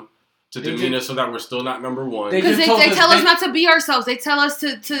down, to demean us so that we're still not number one. Because they tell us not to be ourselves. They tell us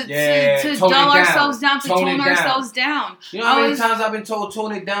to dull ourselves down, to tone ourselves down. You know how many times I've been told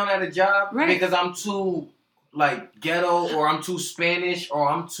tone it down at a job? Right. Because I'm too ghetto, or I'm too Spanish, or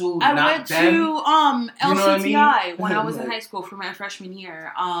I'm too not them. I went to LCTI when I was in high school for my freshman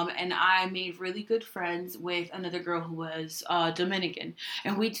year, and I made really good friends with another girl who was Dominican,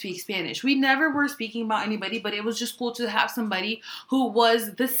 and we'd speak Spanish. We never were speaking about anybody, but it was just cool to have somebody who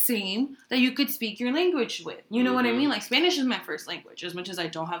was the same that you could speak your language with. You know what I mean? Like, Spanish is my first language, as much as I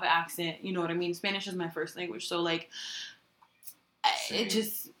don't have an accent. You know what I mean? Spanish is my first language, so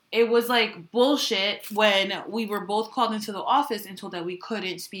it was like bullshit when we were both called into the office and told that we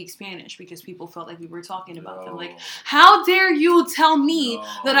couldn't speak Spanish because people felt like we were talking about them. Like, how dare you tell me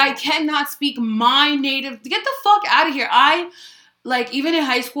that I cannot speak my native? Get the fuck out of here. Even in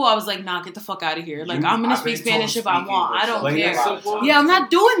high school, I was like, nah, get the fuck out of here. Like, I'm going to speak Spanish if I want. I don't care. Yeah, I'm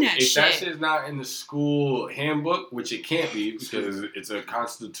not doing that shit. If that shit's not in the school handbook, which it can't be because it's a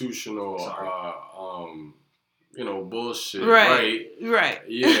constitutional, bullshit. Right.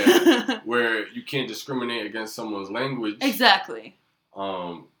 Yeah. Where you can't discriminate against someone's language. Exactly.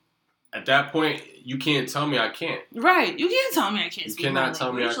 At that point, you can't tell me I can't. Right. You can't tell me I can't speak my language. You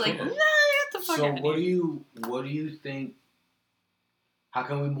cannot tell me I can't. Nah, get the fuck out of here. What do you think? How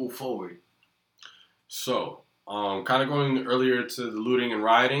can we move forward? So, kind of going earlier to the looting and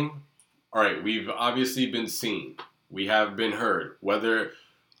rioting. all right, we've obviously been seen. We have been heard. Whether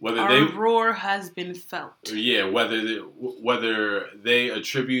Our roar has been felt. Yeah, whether they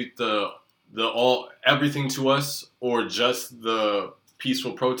attribute the everything to us, or just the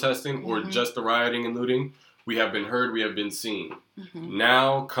peaceful protesting, or just the rioting and looting, we have been heard. We have been seen.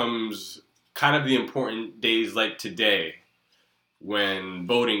 Now comes kind of the important days like today, when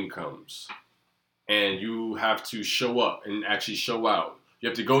voting comes, and you have to show up and actually show out. You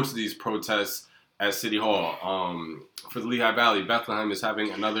have to go to these protests at City Hall. For the Lehigh Valley, Bethlehem is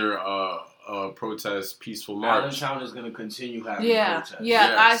having another protest, peaceful march. Allentown is going to continue having protests.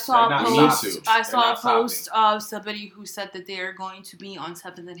 Yes, I saw a post post of somebody who said that they are going to be on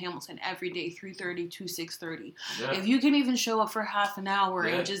 7th and Hamilton every day, 3:30 to 6:30. Yeah. If you can even show up for half an hour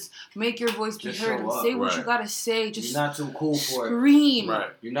and just make your voice be heard and say what you gotta say, just you're not too cool for scream.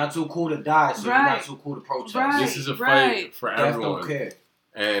 Right. You're not too cool to die, so you're not too cool to protest. This is a fight for everyone. Don't care.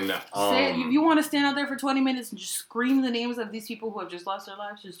 And if you want to stand out there for 20 minutes and just scream the names of these people who have just lost their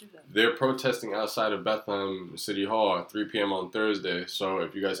lives, just do that. They're protesting outside of Bethlehem City Hall at 3 p.m. on Thursday. So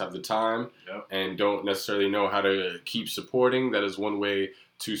if you guys have the time and don't necessarily know how to keep supporting, that is one way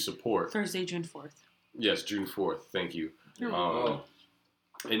to support. Thursday, June 4th. Yes, June 4th. Thank you. You're welcome.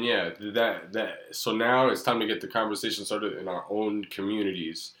 And yeah, so now it's time to get the conversation started in our own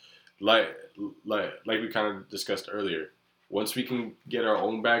communities, like we kind of discussed earlier. Once we can get our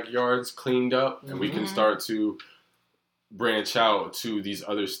own backyards cleaned up, and we can start to branch out to these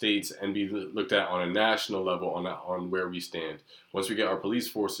other states and be looked at on a national level on where we stand. Once we get our police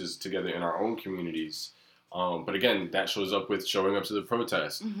forces together in our own communities. But again, that shows up with showing up to the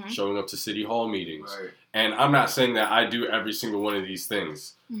protests, showing up to city hall meetings. Right. And I'm not saying that I do every single one of these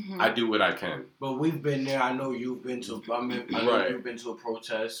things. I do what I can. But we've been there. I know you've been to. I know you've been to a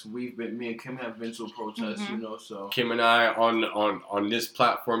protest. Me and Kim have been to a protest. You know, so Kim and I on this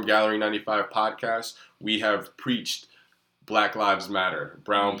platform, Gallery 95 podcast, we have preached Black Lives Matter.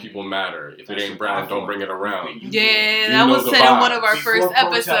 Brown people matter. If it ain't brown, don't bring it around. Yeah, that was said in one of our first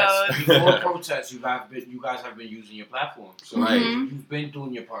episodes. Before protests, you guys have been using your platform. So you've been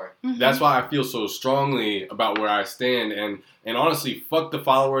doing your part. That's why I feel so strongly about where I stand. And honestly, fuck the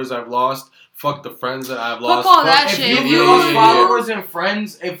followers I've lost. Fuck the friends that I've lost. Fuck all that shit. If you lose followers and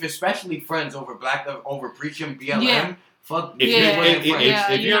friends, especially friends over preaching BLM. Fuck. If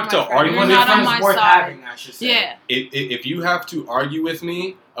you have to argue with me, if you have to argue with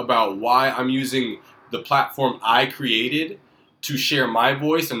me about why I'm using the platform I created to share my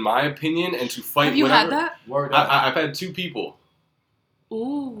voice and my opinion and to fight, have you whatever, had that? I've had 2 people.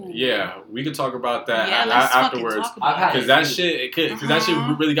 Ooh. Yeah, we could talk about that let's afterwards. Because that shit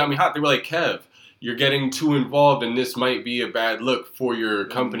really got me hot. They were like, Kev, you're getting too involved, and this might be a bad look for your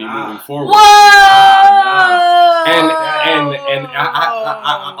company moving forward. Whoa! And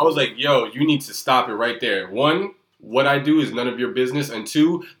I was like, yo, you need to stop it right there. 1, what I do is none of your business, and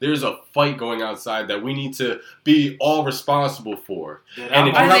 2, there's a fight going outside that we need to be all responsible for. And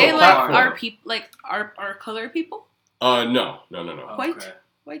if you have a platform, our people, like our color people? No. White.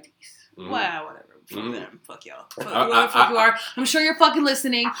 Wow, whatever. Fuck them. Fuck y'all. Fuck you are. I'm sure you're fucking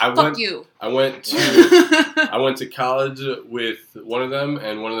listening. Fuck you. I went to college with one of them,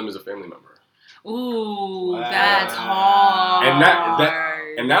 and one of them is a family member. Ooh, that's hard.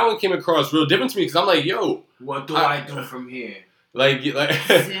 And that one came across real different to me because I'm like, yo, what do I do from here? Like I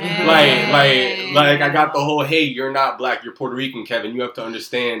got the whole, hey, you're not black, you're Puerto Rican, Kevin. You have to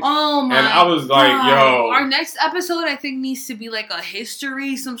understand. Oh my! And I was like, yo, our next episode I think needs to be like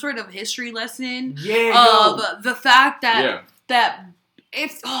some sort of history lesson. Yeah. Of the fact that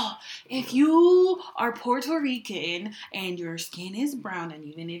if you are Puerto Rican and your skin is brown, and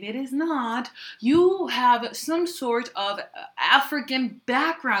even if it is not, you have some sort of African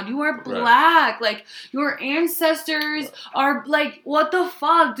background. You are black. Right. Like, your ancestors are, like, what the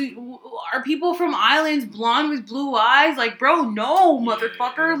fuck? Are people from islands blonde with blue eyes? Like, bro, no,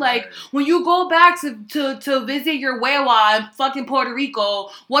 motherfucker. Like, when you go back to visit your wewa in fucking Puerto Rico,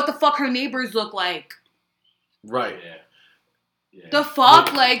 what the fuck her neighbors look like? Right, yeah. Yeah. The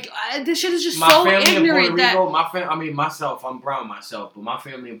fuck, this shit is just so ignorant. Myself, I'm brown myself, but my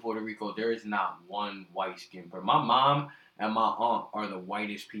family in Puerto Rico, there is not one white skin person. My mom and my aunt are the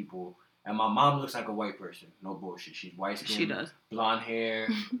whitest people, and my mom looks like a white person. No bullshit. She's white skin. She does. Blonde hair,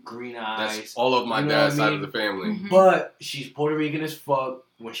 green eyes. That's all of my dad's side of the family. Mm-hmm. But she's Puerto Rican as fuck.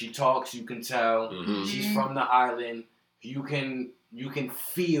 When she talks, you can tell. Mm-hmm. She's from the island. You can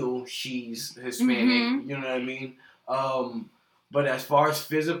feel she's Hispanic. Mm-hmm. You know what I mean? But as far as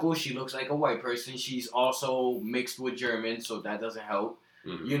physical, she looks like a white person. She's also mixed with German, so that doesn't help.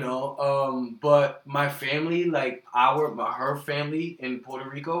 Mm-hmm. You know? But my family, like her family in Puerto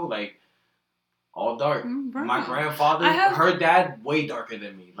Rico, like, All dark. Bro. My grandfather, her dad, way darker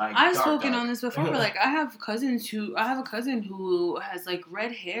than me. Like I've dark, spoken dark. on this before, but like I have a cousin who has like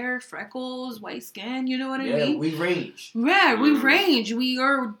red hair, freckles, white skin. You know what I mean? Yeah, we range. Yeah, we range. We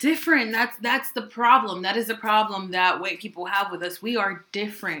are different. That's the problem. That is the problem that white people have with us. We are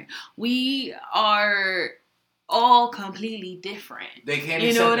different. We are all completely different. They can't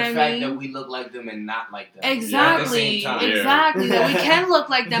accept the fact that we look like them and not like them. Exactly. Exactly. Yeah. That we can look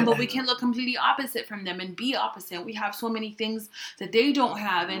like them, but we can look completely opposite from them and be opposite. We have so many things that they don't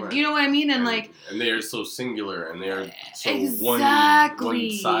have, and you know what I mean. And like, and they are so singular, and they are so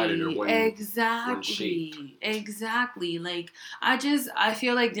one-sided or one shaped. Exactly. Like I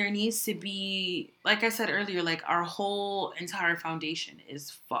feel like there needs to be, like I said earlier, like our whole entire foundation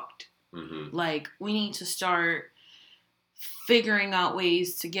is fucked. Mm-hmm. Like, we need to start figuring out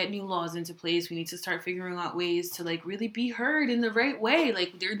ways to get new laws into place. We need to start figuring out ways to, like, really be heard in the right way.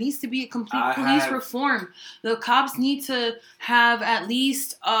 Like, there needs to be a complete police reform. The cops need to have at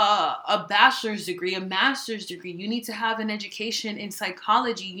least a bachelor's degree, a master's degree. You need to have an education in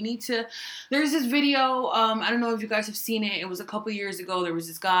psychology. You need to... There's this video, I don't know if you guys have seen it. It was a couple years ago. There was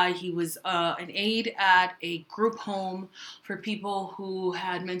this guy. He was an aide at a group home for people who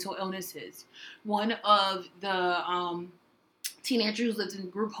had mental illnesses. One of the... teenagers lived in a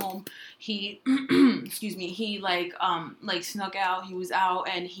group home. He, excuse me, he like snuck out. He was out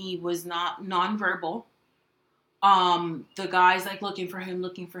and he was not nonverbal. The guy's like looking for him.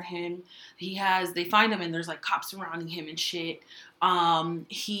 They find him and there's like cops surrounding him and shit.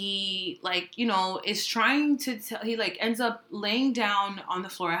 He like, you know, is trying to he like ends up laying down on the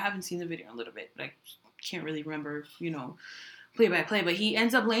floor. I haven't seen the video in a little bit, but I can't really remember, you know, play by play, but he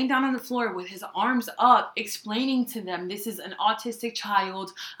ends up laying down on the floor with his arms up, explaining to them, this is an autistic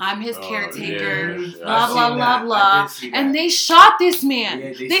child, I'm his caretaker, blah, blah, blah, blah. And they shot this man.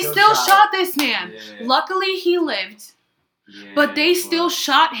 Yeah, they still shot this man. Yeah. Luckily, he lived. Yeah, but they still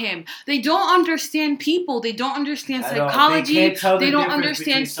shot him. They don't understand people. They don't understand psychology. They don't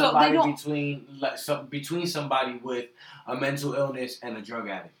understand. Between somebody with a mental illness and a drug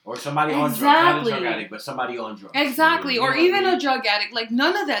addict, or somebody on drugs, not a drug addict, but somebody on drugs. Exactly, or even a drug addict. Like,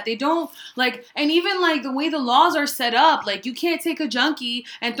 none of that. They don't, like, and even, like, the way the laws are set up, like, you can't take a junkie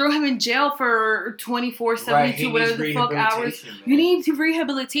and throw him in jail for 24, 72, whatever the fuck hours. Man. You need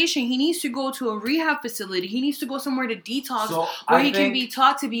rehabilitation. He needs to go to a rehab facility. He needs to go somewhere to detox where he can be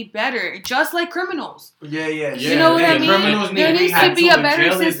taught to be better, just like criminals. Yeah. You know what I mean? There needs to be a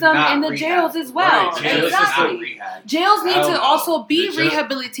better system in the jails as well. Right. Exactly. Jails need to also be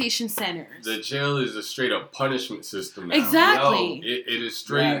rehabilitation centers. The jail is a straight up punishment system now. Exactly. It is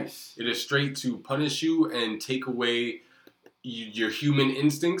straight. Yes. It is straight to punish you and take away your human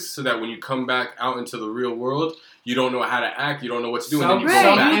instincts, so that when you come back out into the real world, you don't know how to act. You don't know what to do. Some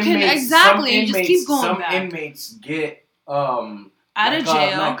inmates keep going back. Some inmates get out of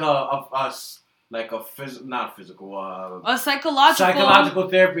jail. A psychological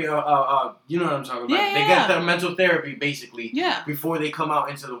therapy. You know what I'm talking about. Yeah, they get their mental therapy basically before they come out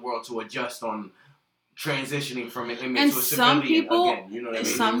into the world to adjust on transitioning from an inmate to a civilian again. You know what I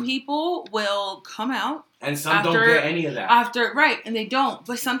mean? Some people will come out. And some don't get any of that. And they don't.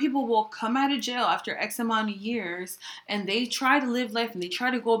 But some people will come out of jail after X amount of years, and they try to live life, and they try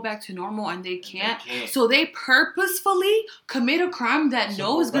to go back to normal, and they can't. So they purposefully commit a crime that is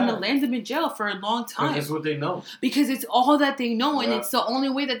going to land them in jail for a long time. That's what they know. Because it's all that they know, and it's the only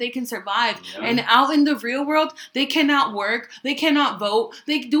way that they can survive. Yeah. And out in the real world, they cannot work, they cannot vote,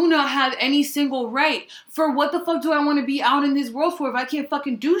 they do not have any single right. For what the fuck do I want to be out in this world for if I can't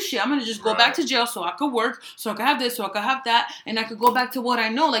fucking do shit? I'm going to just go back to jail so I could work, so I could have this, so I could have that, and I could go back to what I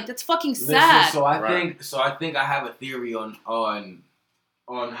know. Like, that's fucking sad. Listen, I think I have a theory on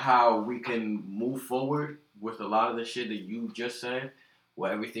how we can move forward with a lot of the shit that you just said,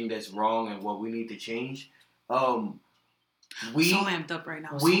 with everything that's wrong and what we need to change. We so amped up right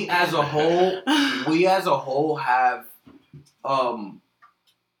now. We as a whole have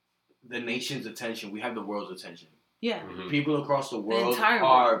the nation's attention. We have the world's attention. Yeah. Mm-hmm. People across the world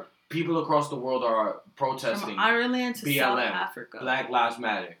are protesting. From Ireland to BLM, South Africa. Black Lives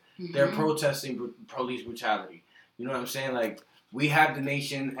Matter. Mm-hmm. They're protesting police brutality. You know what I'm saying? Like, we have the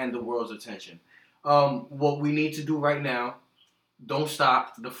nation and the world's attention. What we need to do right now, don't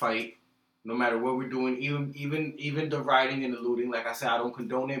stop the fight. No matter what we're doing, even the rioting and the looting. Like I said, I don't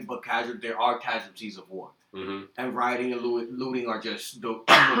condone it, but there are casualties of war. Mm-hmm. And rioting and looting are just those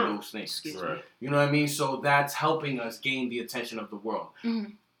things. Right. You know what I mean? So that's helping us gain the attention of the world.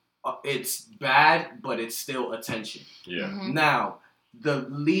 Mm-hmm. It's bad, but it's still attention. Yeah. Mm-hmm. Now, the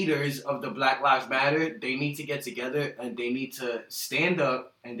leaders of the Black Lives Matter, they need to get together and they need to stand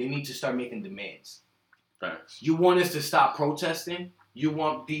up and they need to start making demands. Facts. You want us to stop protesting? You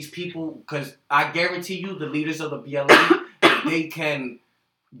want these people, because I guarantee you the leaders of the BLM, they can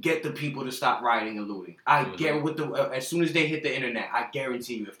get the people to stop rioting and looting. I guarantee as soon as they hit the internet, I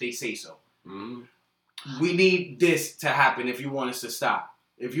guarantee you if they say so. We need this to happen if you want us to stop.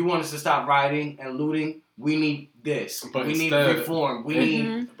 If you want us to stop rioting and looting, we need this. But we need reform. We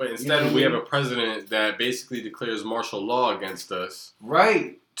need. But instead, we have a president that basically declares martial law against us.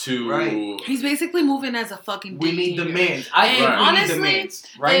 Right. He's basically moving as a fucking We need dictator. demands. I think we honestly, need demands.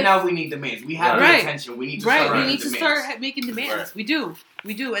 Right now, we need demands. We have the attention. We need to start we need to start making demands. We do.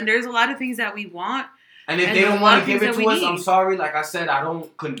 And there's a lot of things that we want. And if they don't want to give it to us, I'm sorry. Like I said, I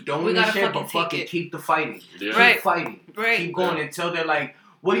don't condone this shit, but fucking keep the fighting. Yeah. Keep fighting. Right. Keep going until they're like,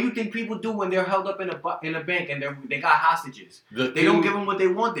 what do you think people do when they're held up in a bank and they got hostages? They don't give them what they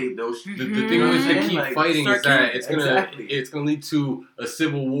want. The thing with they keep fighting is that it's gonna lead to a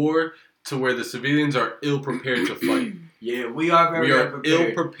civil war to where the civilians are ill prepared to fight. Yeah, we are very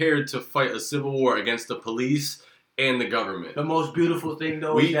ill prepared to fight a civil war against the police and the government. The most beautiful thing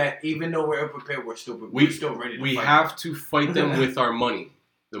though is that even though we're ill prepared, we're still ready to fight. We have to fight them with our money.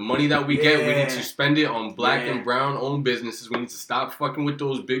 The money that we get, we need to spend it on black and brown owned businesses. We need to stop fucking with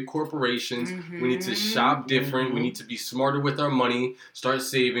those big corporations. We need to shop different. We need to be smarter with our money, start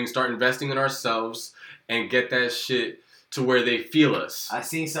saving, start investing in ourselves, and get that shit to where they feel us. I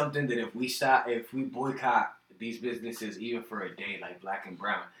seen something that if we boycott these businesses even for a day, like black and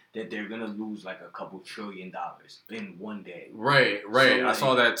brown, that they're gonna lose like $2 trillion in one day. Right. So, I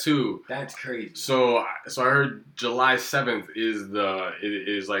saw that too. That's crazy. So I heard July 7th is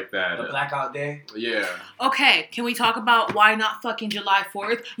like that. The blackout day? Yeah. Okay, can we talk about why not fucking July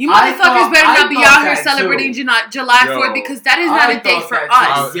 4th? You motherfuckers better not be out here celebrating July 4th because that is not a day for us.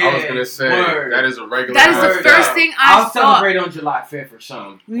 I was gonna say that is a regular. That is the first thing I thought. I'll celebrate on July 5th or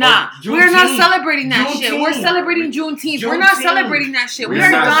something. Nah, we're not celebrating that shit. We're celebrating Juneteenth. We're not celebrating that shit. We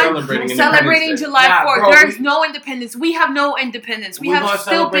are not celebrating July 4th. There's no independence. We have no independence. We have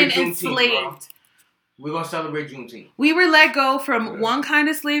still been enslaved. We're going to celebrate Juneteenth. We were let go from one kind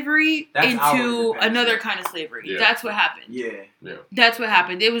of slavery into another kind of slavery. Yeah. That's what happened. Yeah. That's what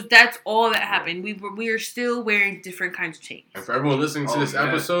happened. That's all that happened. We are still wearing different kinds of chains. And for everyone listening to this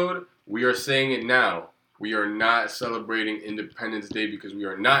episode, we are saying it now. We are not celebrating Independence Day because we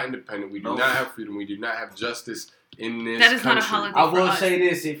are not independent. We do not have freedom. We do not have justice in this That is country. not a holiday I will say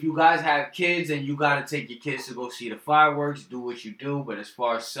this. If you guys have kids and you got to take your kids to go see the fireworks, do what you do. But as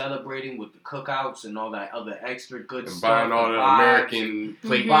far as celebrating with the cookouts and all that other extra good stuff. Buying all the American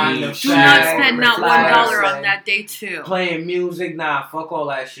plate do not spend not $1 on that day too. Playing music, nah, fuck all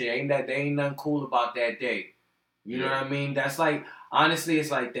that shit. There ain't nothing cool about that day. You know what I mean? That's like, honestly, it's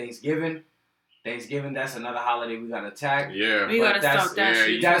like Thanksgiving. That's another holiday we got to attack. Yeah. We got to stop that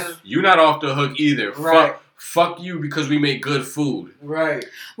shit too. You're not off the hook either. Right. Fuck you because we make good food. Right.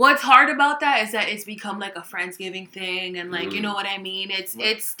 What's hard about that is that it's become like a Friendsgiving thing and like, you know what I mean?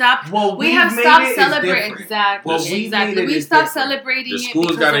 It's stopped. Well, we have stopped celebrating. Exactly. Well, exactly. We stopped celebrating the it schools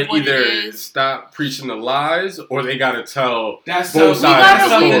because gotta of what either it is. stop preaching the lies or they gotta tell both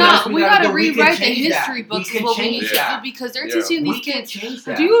sides. We gotta rewrite the history books is what we need to do because they're teaching these kids.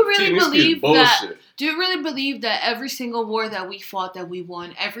 Do you really believe that? Do you really believe that every single war that we fought that we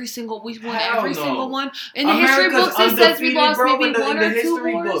won, every single one? In the history books it says we lost maybe one or two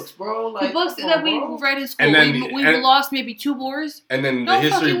wars. The books that we read in school, we lost maybe 2 wars. And then the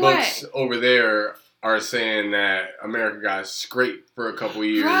history books over there are saying that America got scraped for a couple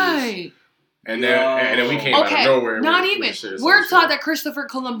years. Right. And then we came out of nowhere. Not even. We're taught that Christopher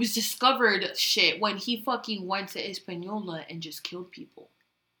Columbus discovered shit when he fucking went to Hispaniola and just killed people.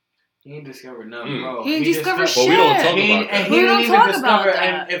 He ain't discovered nothing, bro. He ain't discovered shit. But we don't talk about that. We don't talk about that.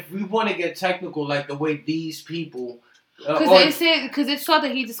 And if we want to get technical, like the way these people... Because it's thought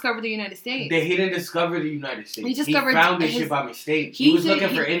that he discovered the United States. That he didn't discover the United States. He found this shit by mistake. He was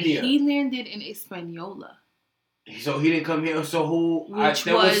looking for India. He landed in Hispaniola. So he didn't come here. So who?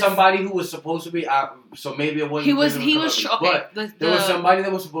 There was somebody who was supposed to be. So maybe it wasn't. He was. Okay. But there was somebody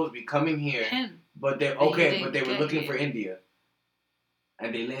that was supposed to be coming here. Him. But they were looking for India.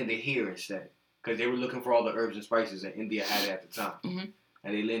 And they landed here instead. Because they were looking for all the herbs and spices that India had at the time. Mm-hmm.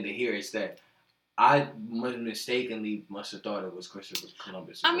 And they landed here instead. I mistakenly must have thought it was Christopher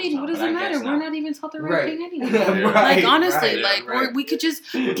Columbus. I mean, what does it matter? We're not even taught the right thing anyway. Yeah. Like honestly, Right. we could just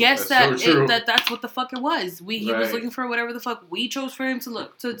guess That's so true. that's what the fuck it was. He was Right. looking for whatever the fuck we chose for him to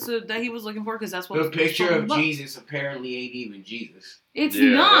look to that he was looking for because that's what The picture was of book. Jesus apparently ain't even Jesus. It's Yeah,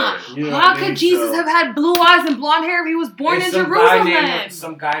 not. right. You know How what I mean? could Jesus So- have had blue eyes and blonde hair if he was born in It's Jerusalem?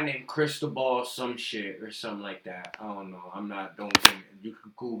 some guy named Cristobal some shit or something like that. I don't know. Don't think you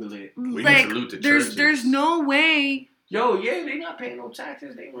can Google it. We Like can salute the there's churches. no way. Yo, yeah, they not paying no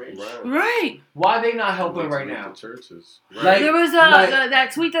taxes. They rich. Right. Right. Why they not helping We right salute now? the churches. Like- There was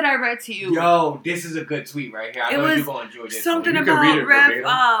that tweet that I read to you. Yo, this is a good tweet right here. I It know was you're gonna enjoy this. something You can read it about Rev.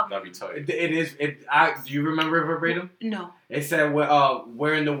 verbatim. That'd be tight. It is. Do you remember it verbatim? No. It said,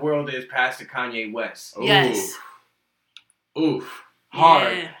 "Where in the world is Pastor Kanye West?" Yes. Oof.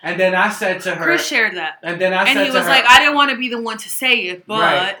 Hard. Yeah. And then I said to her, Chris shared that. and then I And said he to was her, like, I didn't want to be the one to say it, but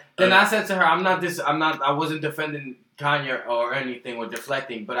Right. Then I said to her, I wasn't defending Kanye or anything or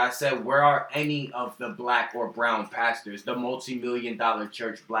deflecting, but I said, where are any of the black or brown pastors, the multi-million-dollar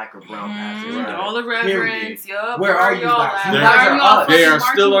church black or brown pastors? Right. all the reverends, yup. Where are you y'all guys? at? You Where guys are are y'all us. They fucking are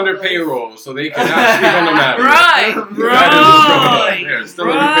still marching under with us? payroll, so they cannot speak on the matter. Right, That is right, They're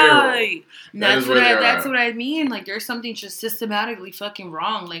still under payroll. right. That That's is where they're that's at. what I mean. Like, there's something just systematically fucking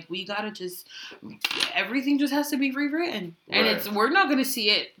wrong. Like, we gotta just everything just has to be rewritten, and Right. we're not gonna see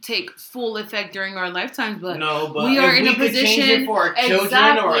it take full effect during our lifetimes. But No, but we are if in we a could change position it for our children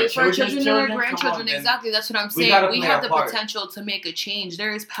exactly or our for our children's children and children, our grandchildren. then Exactly, that's what I'm we saying. gotta We play have our the part. potential to make a change.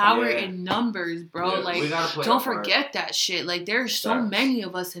 There is power Yeah. in numbers, bro. Yeah. Like, we gotta play don't our part. forget that shit. Like, there's so Facts. many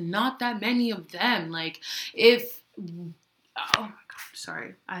of us and not that many of them. Like, if oh my god,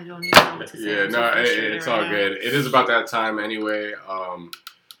 sorry, I don't even know what to say. Yeah, I'm so no, frustrated it's right all now. good. It is about that time anyway.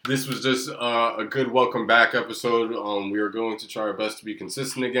 This was just a good welcome back episode. We are going to try our best to be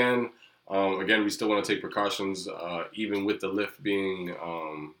consistent again. Again, we still want to take precautions, even with the lift being,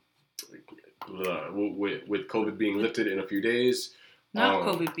 with COVID being lifted in a few days. Not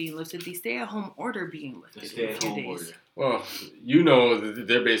COVID being lifted, the stay-at-home order being lifted. The in a few stay-at-home days. order. Well, you know that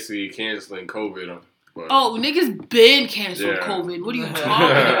they're basically canceling COVID. But Oh, niggas been canceled Yeah. COVID. What are you talking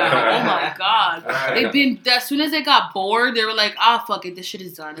about? Oh my god. Right. They've been, as soon as they got bored, they were like, fuck it, this shit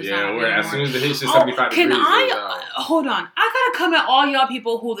is done. It's not yeah, happening as anymore. soon as the hit shit Oh, 75 can degrees, I, it's out. hold on. I gotta come at all y'all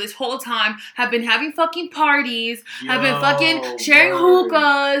people who this whole time have been having fucking parties, have been fucking sharing word.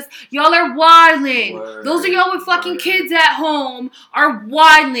 hookahs. Y'all are wildin'. Word. Those of y'all with fucking Word. kids at home are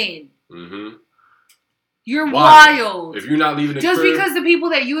wildin'. Mm-hmm. You're Why? wild. If you're not leaving the Just crib, because the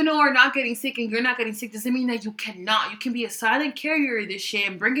people that you know are not getting sick and you're not getting sick doesn't mean that you cannot. You can be a silent carrier of this shit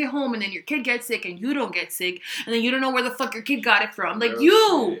and bring it home and then your kid gets sick and you don't get sick and then you don't know where the fuck your kid got it from. Like, Real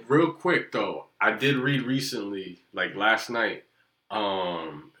you. shit. real quick though, I did read recently, like last night,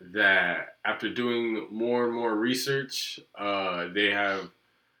 that after doing more and more research, they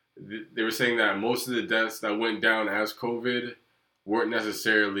were saying that most of the deaths that went down as COVID weren't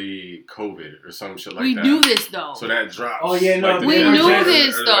necessarily COVID or some shit like We that. knew this though. So that drops. Oh, yeah, no, the we deaths knew or-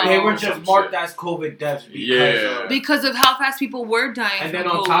 this, or though. like They were some just marked shit. as COVID deaths because Yeah. of... because of how fast people were dying And from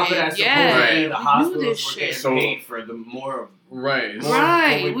then on COVID. top of that, yeah, supposedly Right. the we hospitals knew this were shit. getting So- paid for the more... Right. more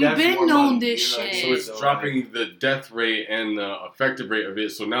Right, COVID we've deaths, been more known money, this you know what I shit. So mean? it's So, dropping the death rate and the effective rate of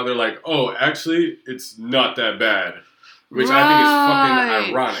it. So now they're like, oh, actually, it's not that bad. Which I think is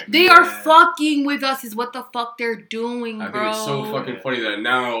fucking ironic. They Yeah. are fucking with us is what the fuck they're doing, I bro. think it's so fucking funny that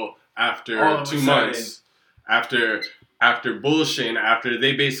now, after All of a 2 sudden. months, after bullshitting, after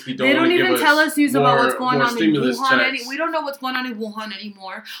they basically They don't want to even give tell us news about what's going more on in stimulus Wuhan. checks. We don't know what's going on in Wuhan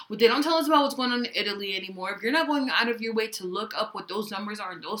anymore. They don't tell us about what's going on in Italy anymore. If you're not going out of your way to look up what those numbers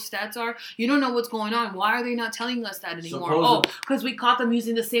are and those stats are, you don't know what's going on. Why are they not telling us that anymore? Supposedly- Because we caught them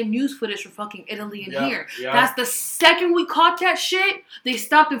using the same news footage for fucking Italy and Yeah, here. yeah. That's the second we caught that shit, they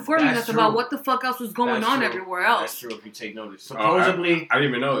stopped informing That's us about true. what the fuck else was going That's on true. everywhere That's else. true if you take notice. Oh, Supposedly... I didn't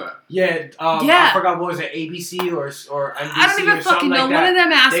even know that. Yeah, Yeah. I forgot what was it, ABC or NBC I don't even or fucking something know. like One that. of them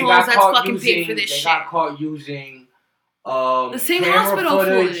They assholes got that's caught fucking using, paid for this they shit. got caught using The same camera hospital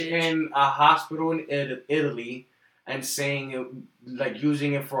footage. in a hospital in Italy and saying it, like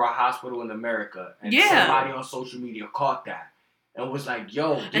using it for a hospital in America. And Yeah. somebody on social media caught that and was like,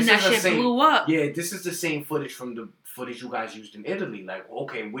 "Yo, this And that is the shit same." blew up. Yeah, this is the same footage from the footage you guys used in Italy. Like,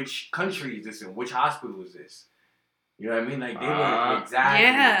 okay, which country is this in? Which hospital is this? You know what I mean? Like, they were exactly.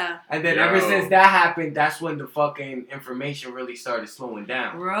 Yeah. And then Yo. ever since that happened, that's when the fucking information really started slowing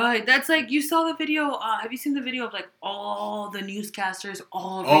down. Right. That's like, you saw the video. Have you seen the video of like all the newscasters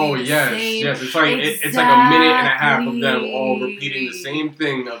all Oh reading the yes, same? yes. It's like it's like a minute and a half of them all repeating the Exactly. same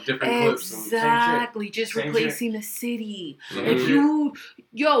thing of different clips. And Exactly. Just Same shit. replacing the city. Mhm. If you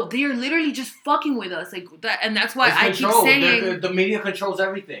Yo, they're literally just fucking with us, like that, and that's why I keep control. saying The media controls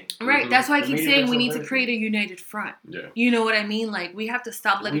everything. Right, that's why I The keep media saying we need controls to create a united front. Yeah. You know what I mean? Like, we have to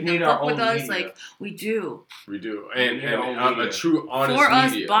stop letting them fuck with us. Like, we do. We do. And a true, honest for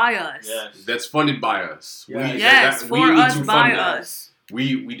us, media. by us. Yes. That's funded by us. Yes, for us, by us.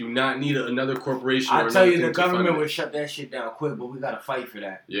 We do not need another corporation. I tell you, the government would shut that shit down quick, but we gotta fight for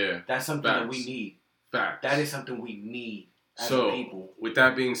that. Yeah. That's something that we need. Facts. That is something we need as a people. With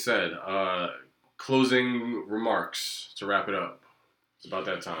that being said, closing remarks to wrap it up. It's about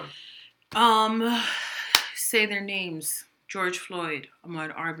that time. Say their names: George Floyd,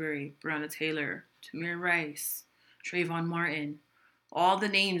 Ahmaud Arbery, Breonna Taylor, Tamir Rice, Trayvon Martin. All the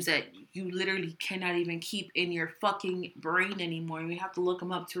names that you literally cannot even keep in your fucking brain anymore. You have to look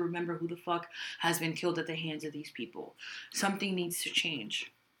them up to remember who the fuck has been killed at the hands of these people. Something needs to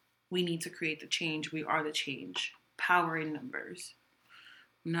change. We need to create the change. We are the change. Power in numbers.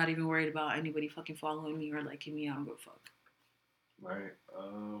 I'm not even worried about anybody fucking following me or liking me. I don't give a fuck. Right.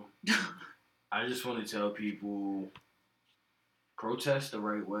 I just want to tell people, protest the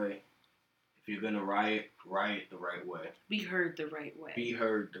right way. If you're going to riot the right way. Be heard the right way. Be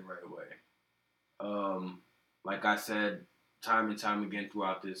heard the right way. Like I said time and time again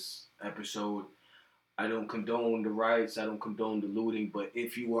throughout this episode, I don't condone the riots. I don't condone the looting. But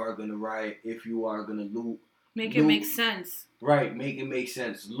if you are going to riot, if you are going to loot, Make it make sense. Right, make it make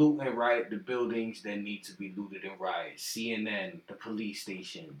sense. Loot and riot the buildings that need to be looted and riot. CNN, the police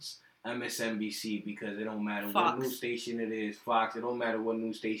stations, MSNBC, because it don't matter Fox. what news station it is, Fox, it don't matter what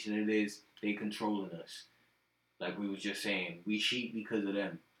news station it is, they controlling us. Like we was just saying, we sheep because of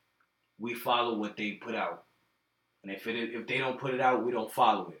them. We follow what they put out. And if they don't put it out, we don't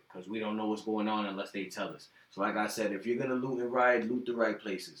follow it because we don't know what's going on unless they tell us. So like I said, if you're going to loot and riot, loot the right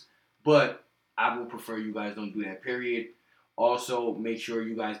places. But I would prefer you guys don't do that, period. Also, make sure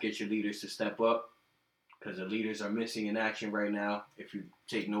you guys get your leaders to step up because the leaders are missing in action right now. If you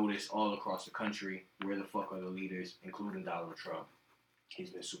take notice all across the country, where the fuck are the leaders, including Donald Trump?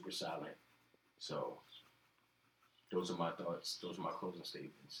 He's been super silent. So, those are my thoughts. Those are my closing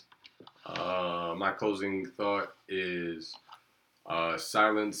statements. My closing thought is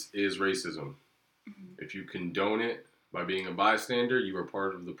silence is racism. Mm-hmm. If you condone it by being a bystander, you are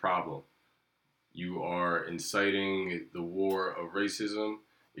part of the problem. You are inciting the war of racism.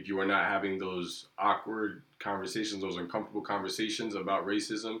 If you are not having those awkward conversations, those uncomfortable conversations about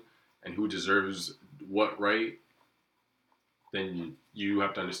racism and who deserves what right, then you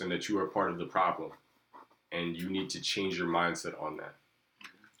have to understand that you are part of the problem and you need to change your mindset on that.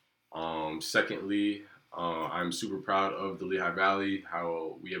 Secondly, I'm super proud of the Lehigh Valley,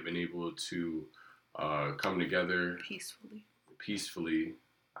 how we have been able to come together peacefully,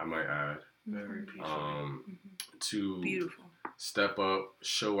 I might add. Very peaceful. To Beautiful. Step up,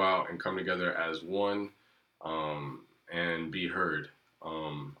 show out, and come together as one, and be heard.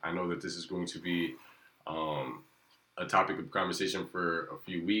 I know that this is going to be a topic of conversation for a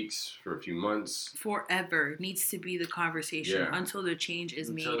few weeks, for a few months. Forever needs to be the conversation until the change is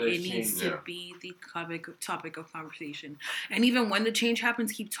made. It needs to be the topic of conversation. And even when the change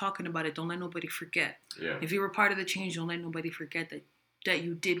happens, keep talking about it. Don't let nobody forget. Yeah. If you were part of the change, don't let nobody forget that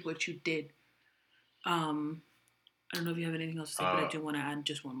you did what you did. I don't know if you have anything else to say, but I do want to add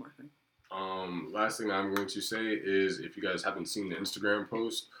just one more thing. Last thing I'm going to say is if you guys haven't seen the Instagram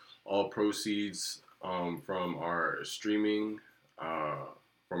post, all proceeds from our streaming,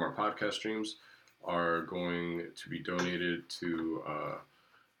 from our podcast streams, are going to be donated to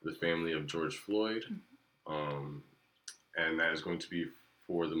the family of George Floyd. And that is going to be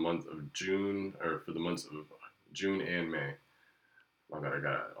for the month of June, or for the months of June and May. My God, I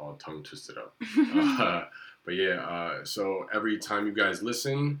got it all tongue twisted up. But yeah, so every time you guys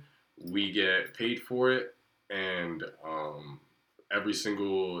listen, we get paid for it. And every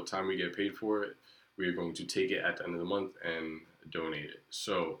single time we get paid for it, we are going to take it at the end of the month and donate it.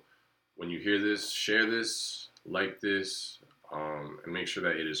 So when you hear this, share this, like this, and make sure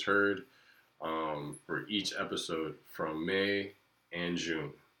that it is heard for each episode from May and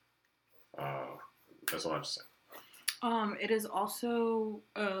June. That's all I have to say. It is also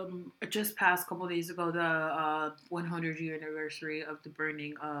just passed a couple days ago the 100-year anniversary of the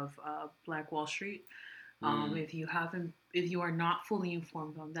burning of Black Wall Street. If you are not fully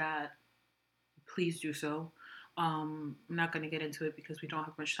informed on that, please do so. I'm not going to get into it because we don't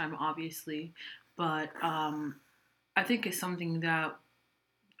have much time, obviously, but I think it's something that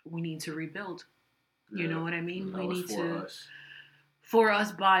we need to rebuild. You know what I mean? We need to. For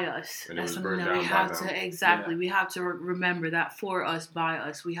us, by us. And it That's was something burned that we down by have them. to, exactly. We have to remember that for us, by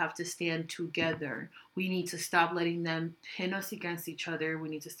us. We have to stand together. We need to stop letting them pin us against each other. We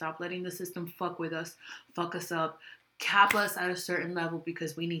need to stop letting the system fuck with us, fuck us up, cap us at a certain level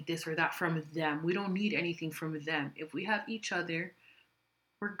because we need this or that from them. We don't need anything from them. If we have each other,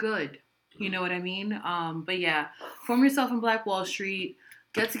 we're good. You know what I mean? But yeah, form yourself in Black Wall Street.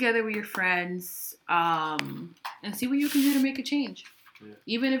 Get together with your friends and see what you can do to make a change. Yeah.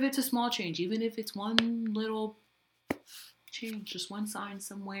 Even if it's a small change, even if it's one little change, just one sign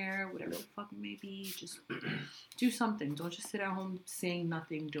somewhere, whatever the fuck it may be, just do something. Don't just sit at home saying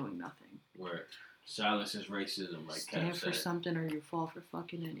nothing, doing nothing. Where silence is racism, like Stand Kev for said. something or you fall for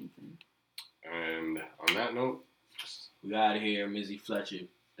fucking anything. And on that note, We out of here, Mizzy Fletcher.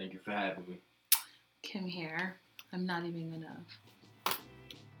 Thank you for having me. Kim here. I'm not even gonna.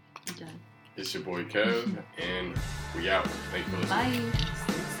 I'm done. it's your boy Kev, and we out. Thank you for listening. Bye.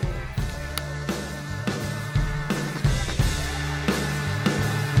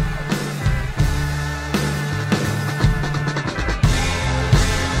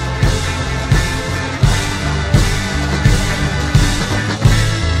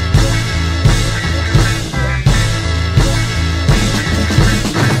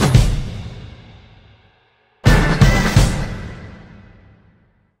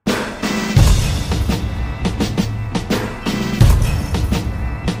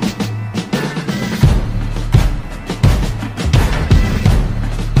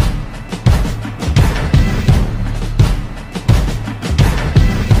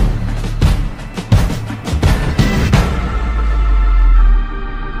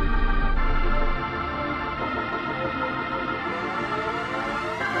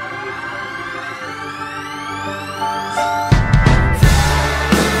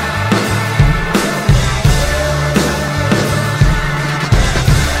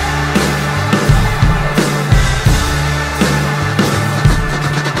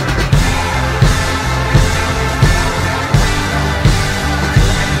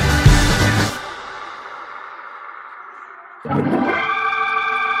 Peace.